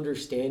in,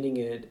 understanding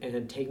it, and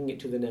then taking it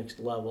to the next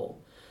level,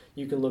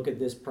 you can look at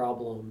this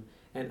problem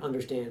and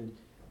understand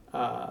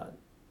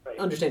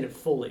it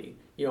fully,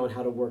 and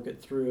how to work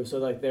it through. So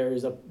like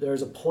there's a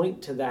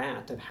point to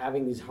that, of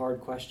having these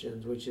hard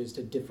questions, which is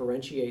to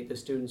differentiate the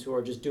students who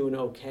are just doing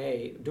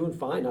okay, doing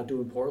fine, not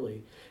doing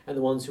poorly, and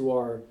the ones who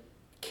are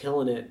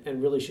killing it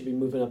and really should be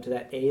moving up to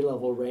that A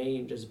level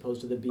range as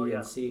opposed to the B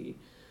and C.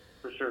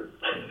 For sure.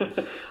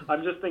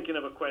 I'm just thinking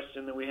of a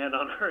question that we had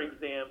on our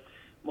exam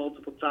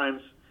multiple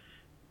times,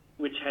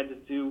 which had to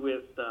do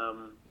with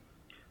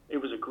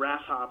it was a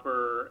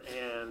grasshopper,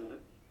 and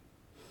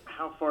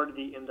how far did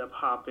he end up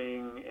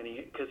hopping? And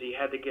because he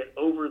had to get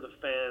over the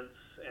fence,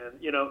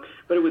 and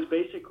but it was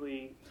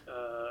basically,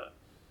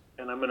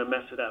 and I'm going to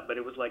mess it up, but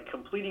it was like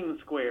completing the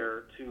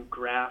square to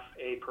graph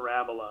a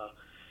parabola,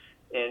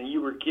 and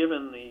you were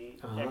given the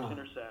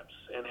x-intercepts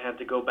and had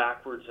to go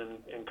backwards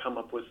and come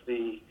up with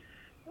the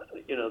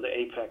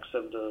apex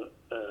of the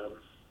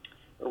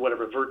or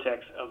whatever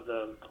vertex of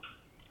the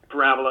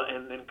parabola,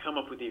 and then come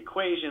up with the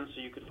equation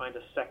so you could find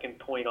a second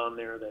point on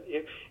there. That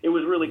it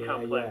was really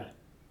complex. Yeah.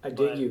 I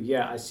dig you.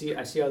 Yeah, I see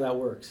how that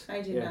works.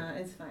 I do not.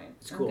 It's fine.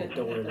 It's cool.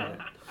 Don't worry about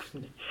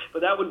it.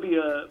 But that would be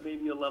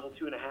maybe a level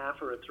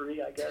 2.5 or a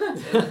 3, I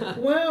guess.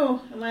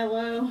 Whoa, am I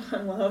low?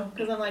 I'm low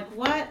because I'm like,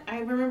 what? I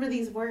remember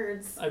these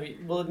words. I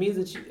mean, well, it means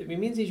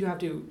that you have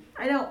to.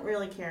 I don't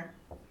really care.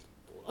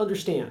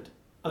 Understand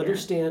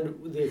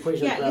the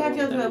equation. Yeah, you have to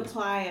be able to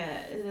apply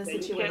it in a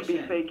situation. You can't be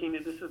faking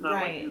it. This is not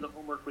like do the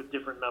homework with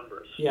different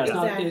numbers. Yeah,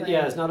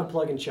 it's not a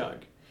plug and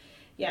chug.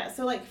 Yeah,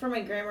 so like for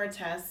my grammar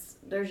tests,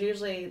 there's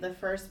usually the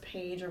first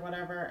page or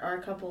whatever, or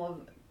a couple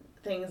of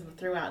things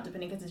throughout,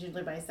 depending, because it's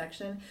usually by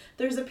section.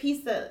 There's a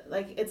piece that,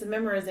 like, it's a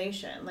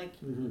memorization. Like,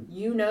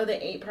 the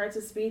 8 parts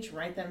of speech,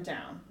 write them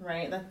down,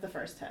 right? That's the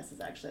first test is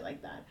actually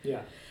like that.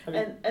 Yeah.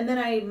 And then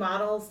I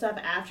model stuff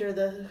after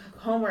the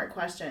homework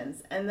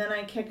questions. And then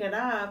I kick it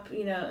up,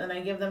 and I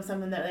give them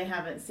something that they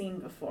haven't seen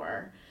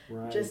before.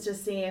 Right. Just to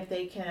see if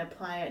they can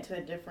apply it to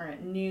a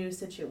different, new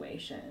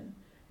situation.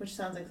 Which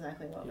sounds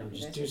exactly what we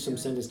just do some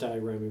sentence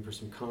diagramming for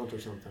some Kant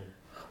or something.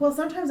 Well,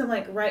 sometimes I'm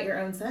like, write your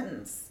own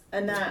sentence.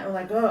 And that, I'm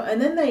like, oh.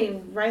 And then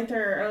they write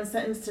their own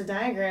sentence to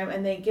diagram,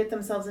 and they get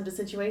themselves into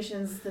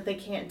situations that they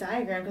can't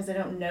diagram because they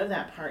don't know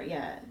that part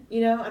yet.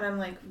 And I'm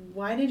like,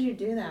 why did you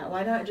do that?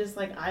 Why not just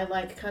like, I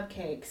like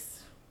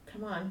cupcakes?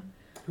 Come on.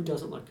 Who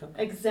doesn't like cupcakes?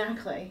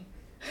 Exactly.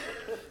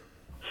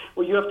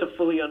 Well, you have to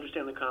fully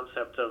understand the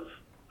concept of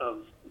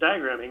of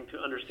diagramming to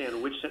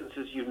understand which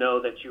sentences you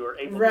know that you are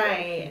able to.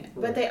 Right.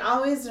 But they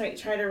always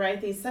try to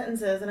write these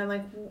sentences, and I'm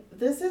like,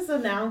 this is a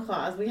noun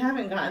clause. We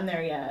haven't gotten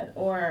there yet.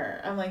 Or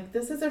I'm like,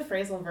 this is a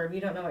phrasal verb.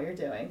 You don't know what you're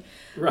doing.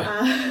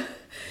 Right.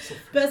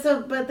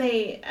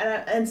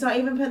 And so I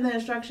even put in the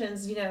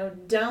instructions,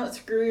 don't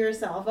screw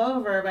yourself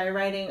over by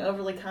writing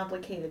overly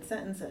complicated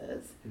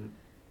sentences. Mm.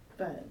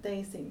 But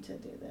they seem to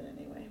do that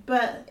anyway.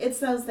 But it's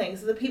those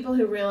things. So the people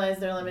who realize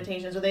their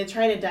limitations, or they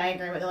try to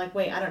diagram it, they're like,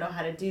 wait, I don't know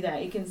how to do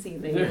that. You can see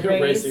they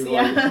erase.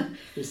 Yeah.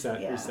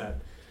 Reset. Yeah.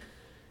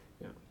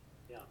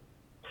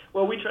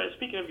 Well, we try,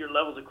 speaking of your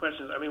levels of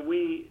questions, I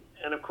mean,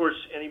 and of course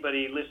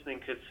anybody listening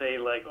could say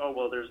like, oh,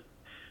 well,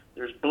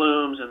 there's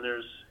Bloom's and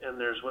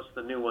there's what's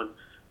the new one?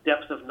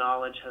 Depth of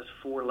knowledge has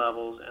 4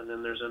 levels, and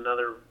then there's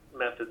another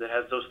method that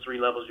has those 3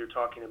 levels you're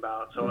talking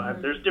about. So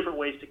there's different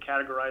ways to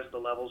categorize the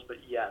levels, but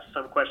yes,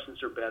 some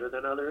questions are better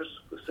than others.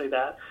 Let's say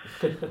that.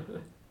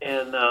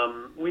 And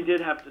we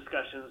did have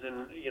discussions,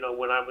 and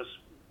when I was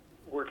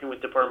working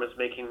with departments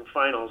making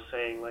finals,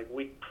 saying like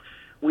we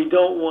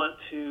don't want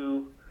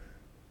to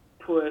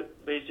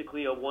put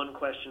basically a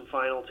 1-question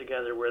final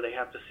together where they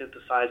have to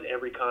synthesize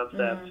every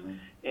concept,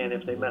 and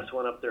if they mess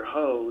one up, they're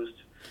hosed.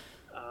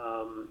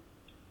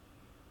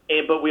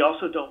 But we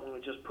also don't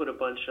want to just put a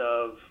bunch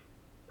of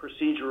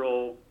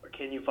procedural, or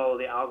can you follow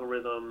the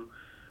algorithm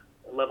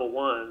level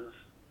 1s.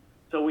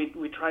 So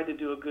we tried to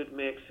do a good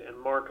mix and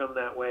mark them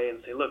that way and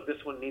say, look, this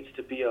one needs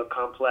to be a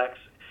complex.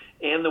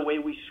 And the way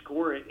we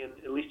score it,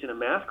 at least in a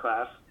math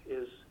class,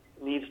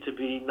 needs to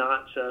be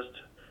not just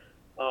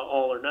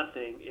all or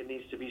nothing. It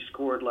needs to be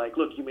scored like,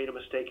 look, you made a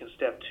mistake in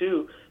step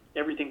 2.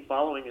 Everything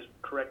following is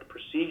correct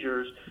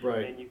procedures,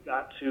 right, and you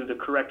got to the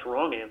correct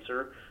wrong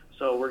answer.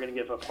 So we're going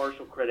to give a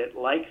partial credit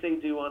like they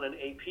do on an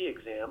AP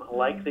exam,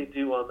 like they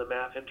do on the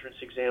math entrance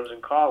exams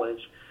in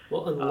college.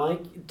 Well,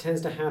 and it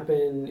tends to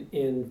happen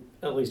in,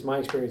 at least my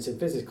experience in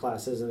physics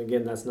classes, and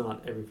again, that's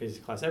not every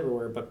physics class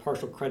everywhere, but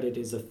partial credit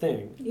is a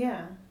thing.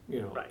 Yeah.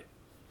 Right.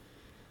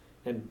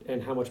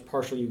 And how much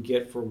partial you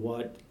get for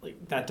what,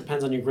 that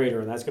depends on your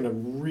grader, and that's going to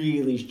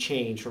really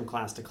change from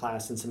class to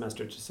class and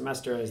semester to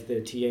semester as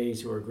the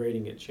TAs who are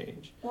grading it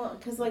change. Well,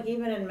 because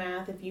even in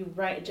math, if you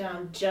write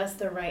down just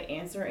the right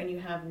answer and you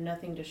have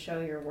nothing to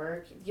show your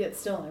work, it's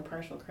still only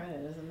partial credit,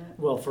 isn't it?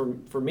 Well,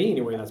 for me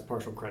anyway, that's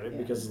partial credit,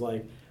 because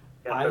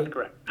that's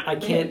correct. I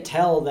can't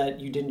tell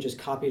that you didn't just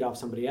copy it off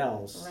somebody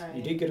else. Right.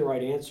 You did get a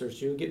right answer,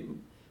 so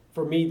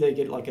for me, they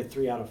get like a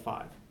 3 out of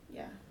 5.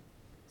 Yeah.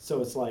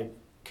 So it's like,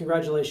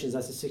 congratulations,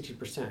 that's a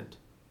 60%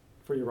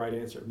 for your right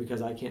answer,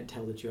 because I can't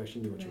tell that you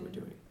actually knew what you were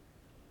doing.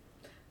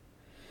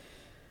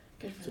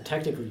 Good for so that.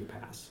 Technically you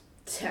pass.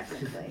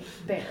 Technically,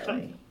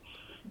 barely.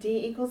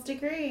 D equals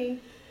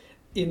degree.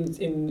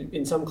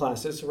 In some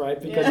classes,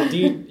 right? Because a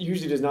D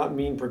usually does not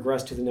mean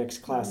progress to the next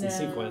class in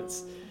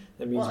sequence.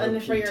 That means and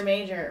repeat. for your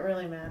major, it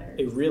really matters.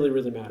 It really,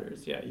 really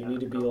matters. Yeah, you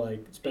need to be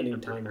spending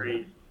time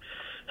on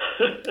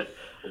it.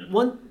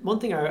 One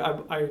thing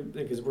I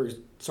think is we're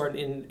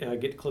starting to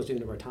get close to the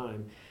end of our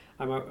time.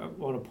 I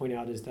want to point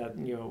out is that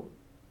and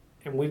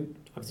I'm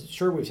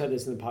sure we've said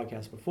this in the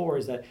podcast before,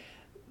 is that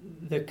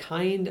the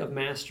kind of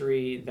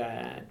mastery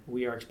that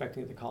we are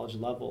expecting at the college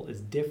level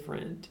is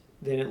different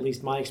than, at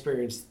least my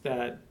experience,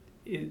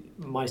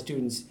 my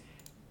students,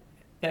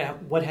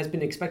 what has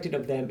been expected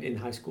of them in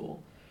high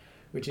school,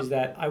 which is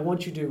that I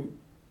want you to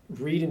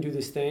read and do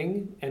this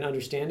thing and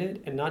understand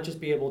it, and not just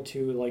be able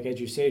to,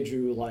 as you say,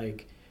 Drew,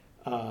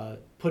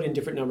 put in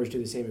different numbers to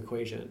the same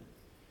equation,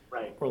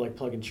 right? Or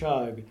plug and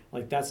chug.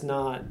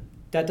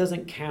 That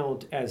doesn't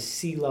count as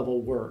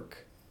C-level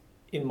work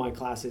in my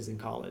classes in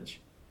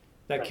college.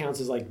 That counts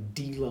as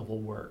D-level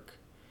work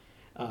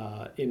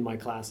in my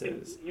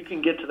classes. You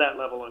can get to that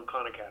level on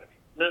Khan Academy.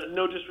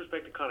 No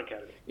disrespect to Khan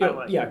Academy.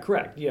 Yeah,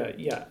 correct.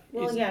 Yeah.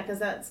 Well, because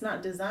that's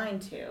not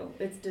designed to.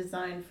 It's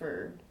designed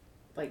for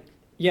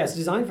Yeah, it's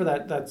designed for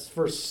that. That's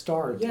first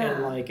start,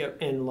 yeah.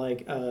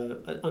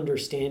 An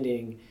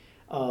understanding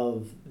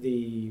of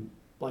the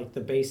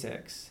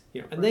basics,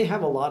 and they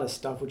have a lot of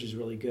stuff which is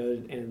really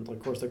good, and of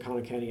course the Khan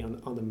Academy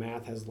on the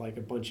math has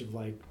a bunch of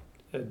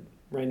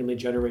randomly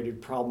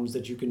generated problems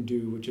that you can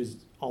do, which is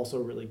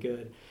also really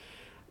good,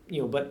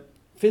 but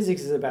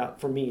physics is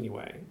about, for me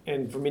anyway,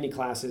 and for many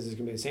classes it's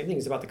going to be the same thing,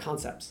 it's about the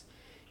concepts.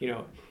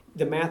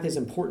 The math is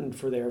important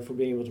for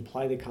being able to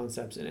apply the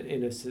concepts in a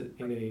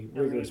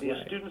rigorous way.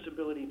 The student's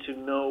ability to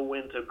know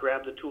when to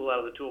grab the tool out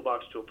of the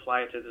toolbox to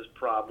apply it to this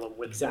problem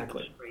with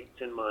constraints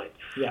in mind.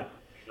 Yeah.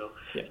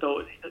 Yeah.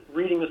 So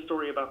reading the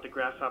story about the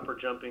grasshopper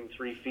jumping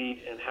 3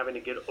 feet and having to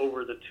get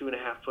over the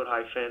 2.5-foot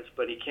high fence,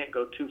 but he can't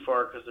go too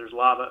far because there's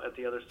lava at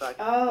the other side.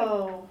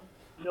 Oh.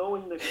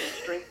 Knowing the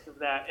constraints of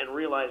that and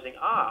realizing,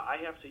 I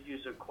have to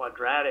use a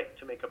quadratic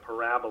to make a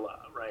parabola,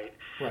 right?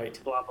 Right.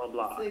 Blah, blah,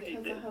 blah.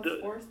 Because it has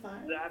 4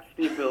 sides. That's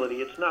the ability.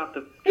 It's not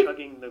the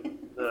chugging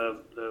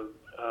the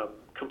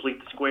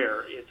complete the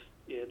square. It's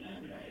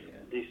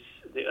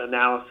the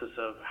analysis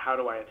of how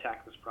do I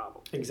attack this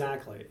problem.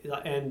 Exactly.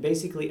 And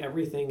basically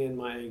everything in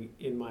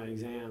my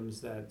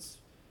exams, that's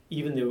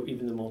even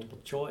the multiple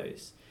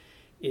choice,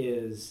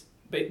 is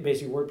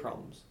basic word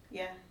problems.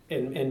 Yeah.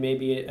 And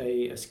maybe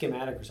a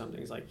schematic or something.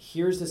 It's like,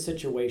 here's the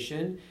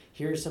situation,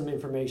 here's some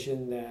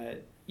information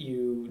that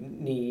you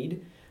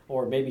need,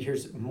 or maybe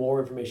here's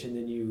more information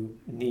than you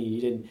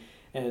need,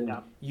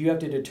 and you have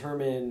to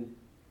determine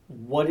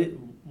what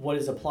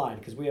is applied,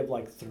 because we have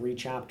like 3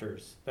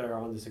 chapters that are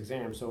on this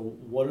exam. So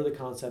what are the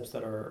concepts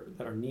that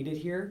are needed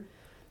here?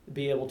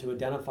 Be able to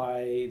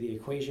identify the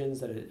equations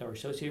that are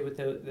associated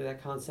with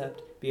that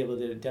concept, be able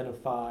to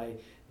identify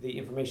the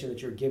information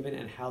that you're given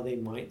and how they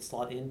might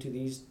slot into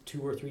these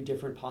 2 or 3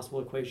 different possible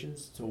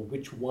equations. So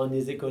which one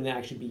is it going to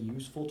actually be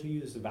useful to you?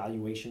 This is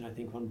evaluation, I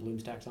think, on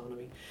Bloom's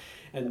taxonomy.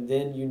 And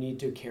then you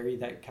need to carry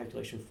that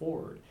calculation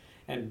forward.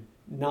 And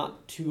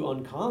not too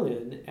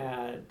uncommon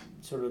at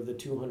sort of the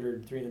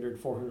 200, 300,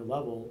 400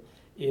 level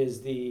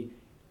is the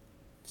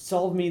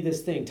solve me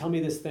this thing, tell me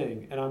this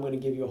thing, and I'm going to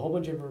give you a whole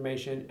bunch of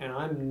information, and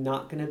I'm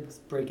not going to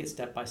break it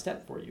step by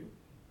step for you.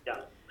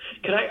 Yeah.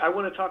 I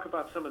want to talk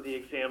about some of the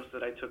exams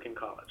that I took in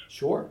college.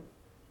 Sure.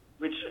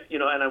 Which,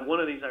 and one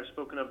of these I've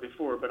spoken of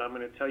before, but I'm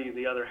going to tell you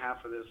the other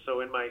half of this. So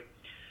in my,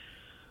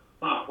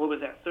 what was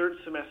that,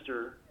 3rd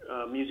semester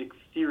music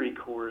theory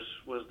course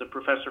was the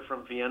professor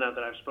from Vienna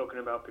that I've spoken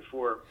about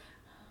before.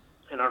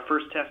 And our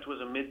first test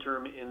was a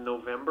midterm in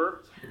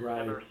November.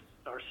 Right. And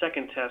our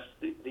second test,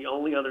 the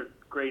only other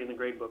grade in the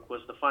grade book,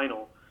 was the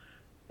final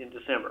in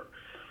December.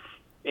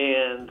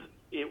 And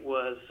it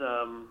was,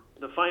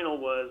 the final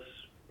was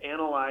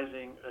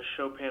analyzing a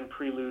Chopin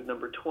Prelude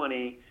number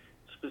 20,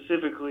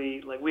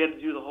 specifically, like we had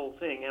to do the whole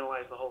thing,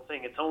 analyze the whole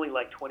thing. It's only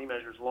like 20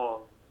 measures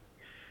long.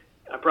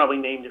 I probably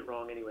named it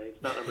wrong anyway.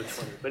 It's not number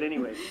 20. But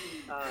anyway,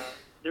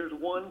 there's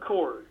one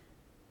chord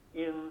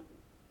in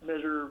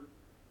measure,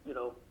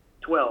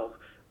 12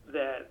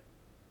 that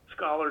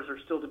scholars are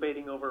still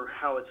debating over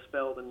how it's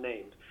spelled and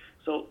named.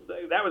 So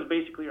that was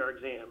basically our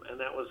exam, and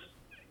that was,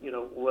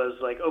 was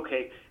like,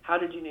 okay, how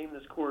did you name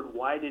this chord?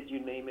 Why did you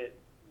name it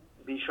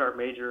B sharp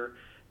major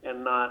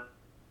and not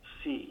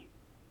C,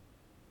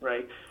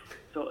 right?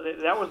 So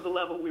that was the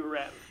level we were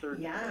at in 3rd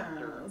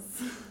semester.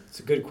 It's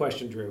a good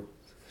question, Drew.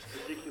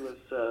 Ridiculous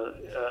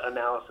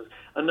analysis.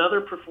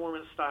 Another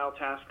performance style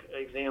task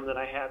exam that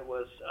I had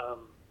was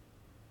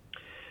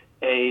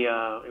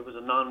it was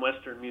a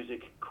non-Western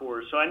music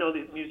course. So I know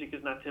that music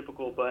is not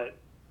typical, but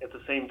at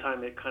the same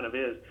time it kind of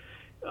is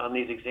on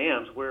these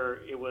exams, where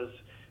it was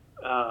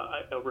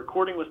a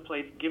recording was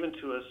given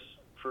to us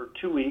for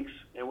 2 weeks,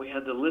 and we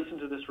had to listen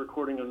to this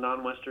recording of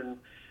non-Western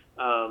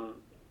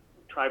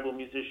tribal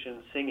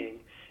musicians singing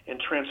and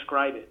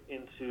transcribe it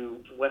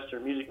into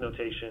Western music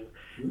notation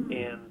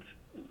and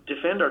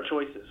defend our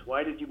choices.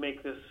 Why did you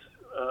make this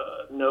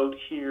note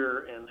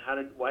here, and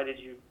why did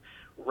you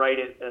write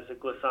it as a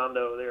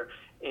glissando there?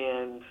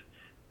 And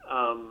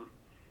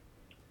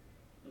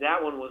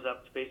that one was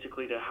up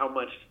basically to how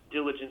much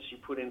diligence you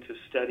put into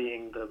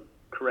studying the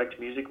correct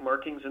music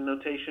markings and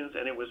notations,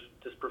 and it was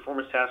this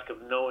performance task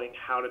of knowing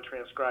how to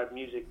transcribe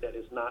music that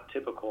is not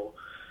typical.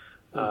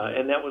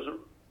 And that was,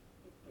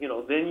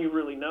 then you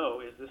really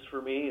know, is this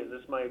for me? Is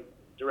this my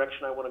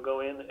direction I want to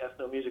go in,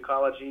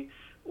 ethnomusicology,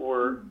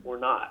 or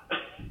not?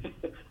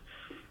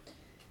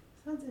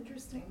 Sounds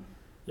interesting.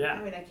 Yeah.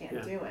 I mean, I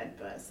can't do it,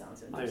 but it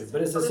sounds interesting.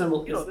 But it's a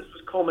similar. This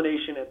was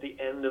culmination at the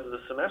end of the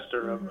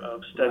semester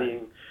of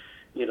studying,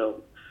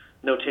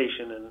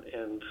 notation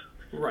and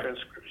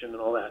transcription and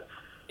all that.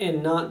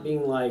 And not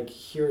being like,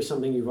 here's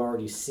something you've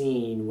already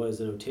seen, what is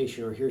the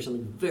notation, or here's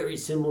something very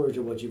similar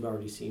to what you've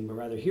already seen, but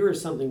rather here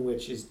is something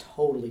which is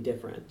totally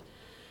different,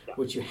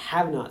 which you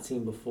have not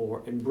seen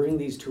before, and bring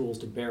these tools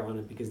to bear on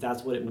it, because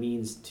that's what it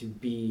means to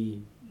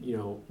be,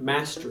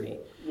 mastery.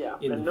 Yeah,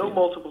 and no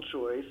multiple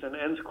choice. And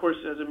of course,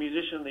 as a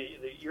musician, the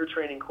ear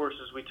training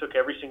courses we took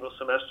every single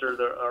semester,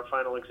 our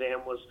final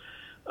exam was,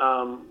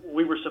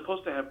 we were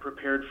supposed to have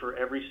prepared for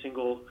every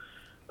single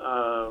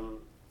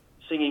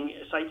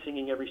sight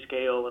singing every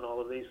scale and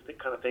all of these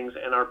kind of things.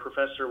 And our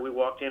professor, we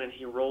walked in and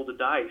he rolled a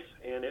dice,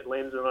 and it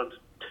landed on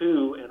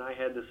 2, and I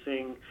had to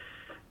sing,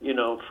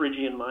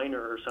 Phrygian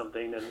minor or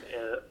something, and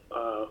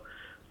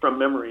from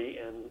memory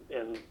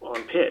and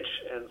on pitch.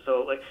 And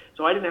so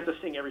I didn't have to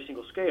sing every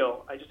single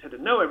scale. I just had to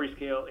know every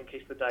scale in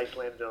case the dice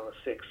landed on a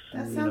 6.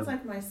 That sounds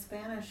like my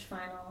Spanish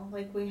final.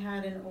 Like, we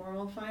had an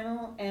oral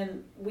final,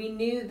 and we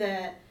knew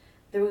that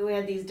we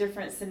had these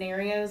different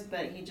scenarios,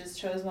 but he just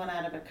chose one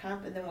out of a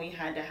cup, and then we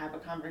had to have a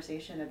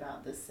conversation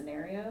about this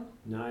scenario.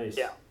 Nice.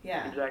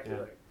 Yeah. Exactly.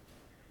 Right.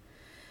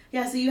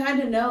 Yeah, so you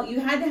had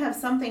to have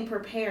something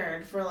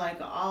prepared for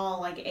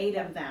all 8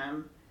 of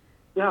them.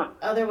 Yeah.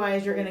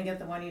 Otherwise, you're going to get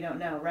the one you don't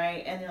know,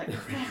 right? And you're like,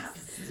 crap.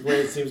 That's the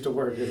way it seems to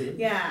work, isn't it?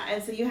 Yeah,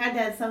 and so you had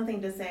to have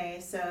something to say.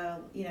 So,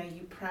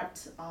 you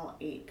prepped all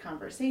 8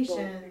 conversations.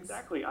 Well,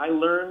 exactly. I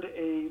learned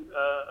a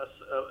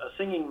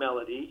singing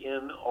melody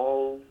in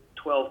all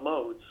 12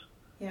 modes.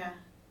 Yeah.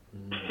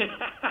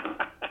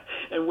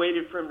 And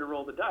waited for him to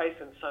roll the dice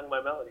and sung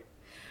my melody.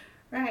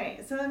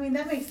 Right. So, I mean,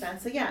 that makes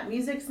sense. So, yeah,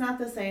 music's not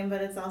the same,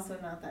 but it's also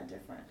not that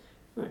different.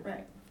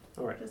 Right.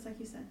 All right. Just like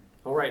you said.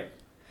 All right.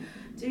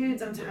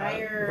 Dudes, I'm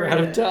tired. We're out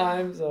of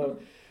time. So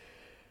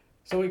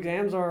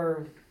exams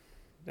are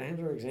Exams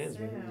are exams,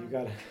 man.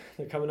 Yeah.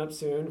 They're coming up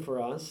soon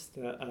for us,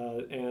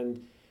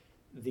 and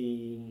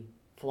the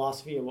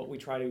philosophy and what we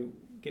try to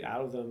get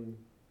out of them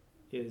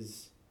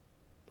is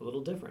a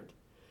little different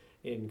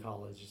in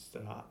college,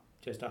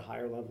 just a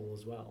higher level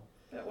as well.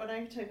 But what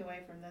I took away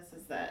from this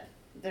is that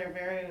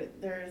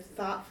they're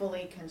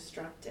thoughtfully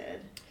constructed,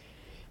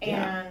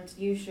 Yeah. and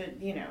you should,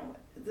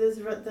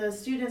 the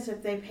students,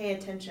 if they pay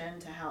attention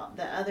to how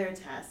the other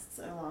tests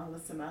along the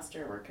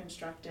semester were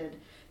constructed,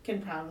 can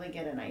probably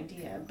get an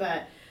idea.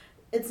 But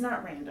it's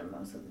not random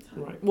most of the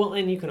time. Right. Well,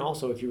 and you can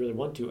also, if you really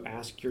want to,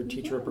 ask your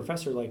teacher or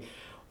professor, like,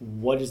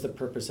 what is the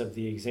purpose of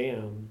the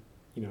exam,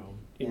 in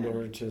Yeah.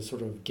 order to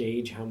sort of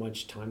gauge how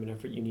much time and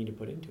effort you need to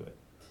put into it.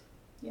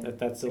 Yeah.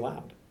 That's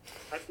allowed.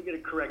 I have to get a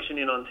correction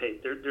in on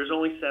tape. There's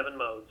only 7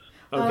 modes.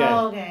 Okay.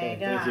 Okay,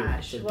 Thank you.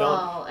 gosh. So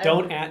Well,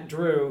 don't at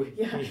Drew.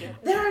 Yeah.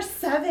 There are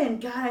 7.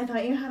 God, I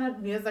thought you had a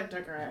music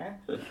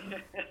degree.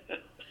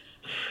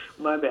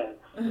 My bad.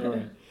 All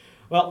right.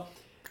 Well,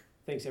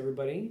 thanks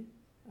everybody.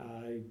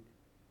 I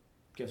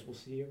guess we'll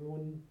see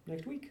everyone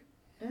next week.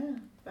 Yeah.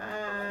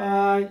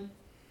 Bye. Bye.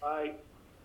 Bye.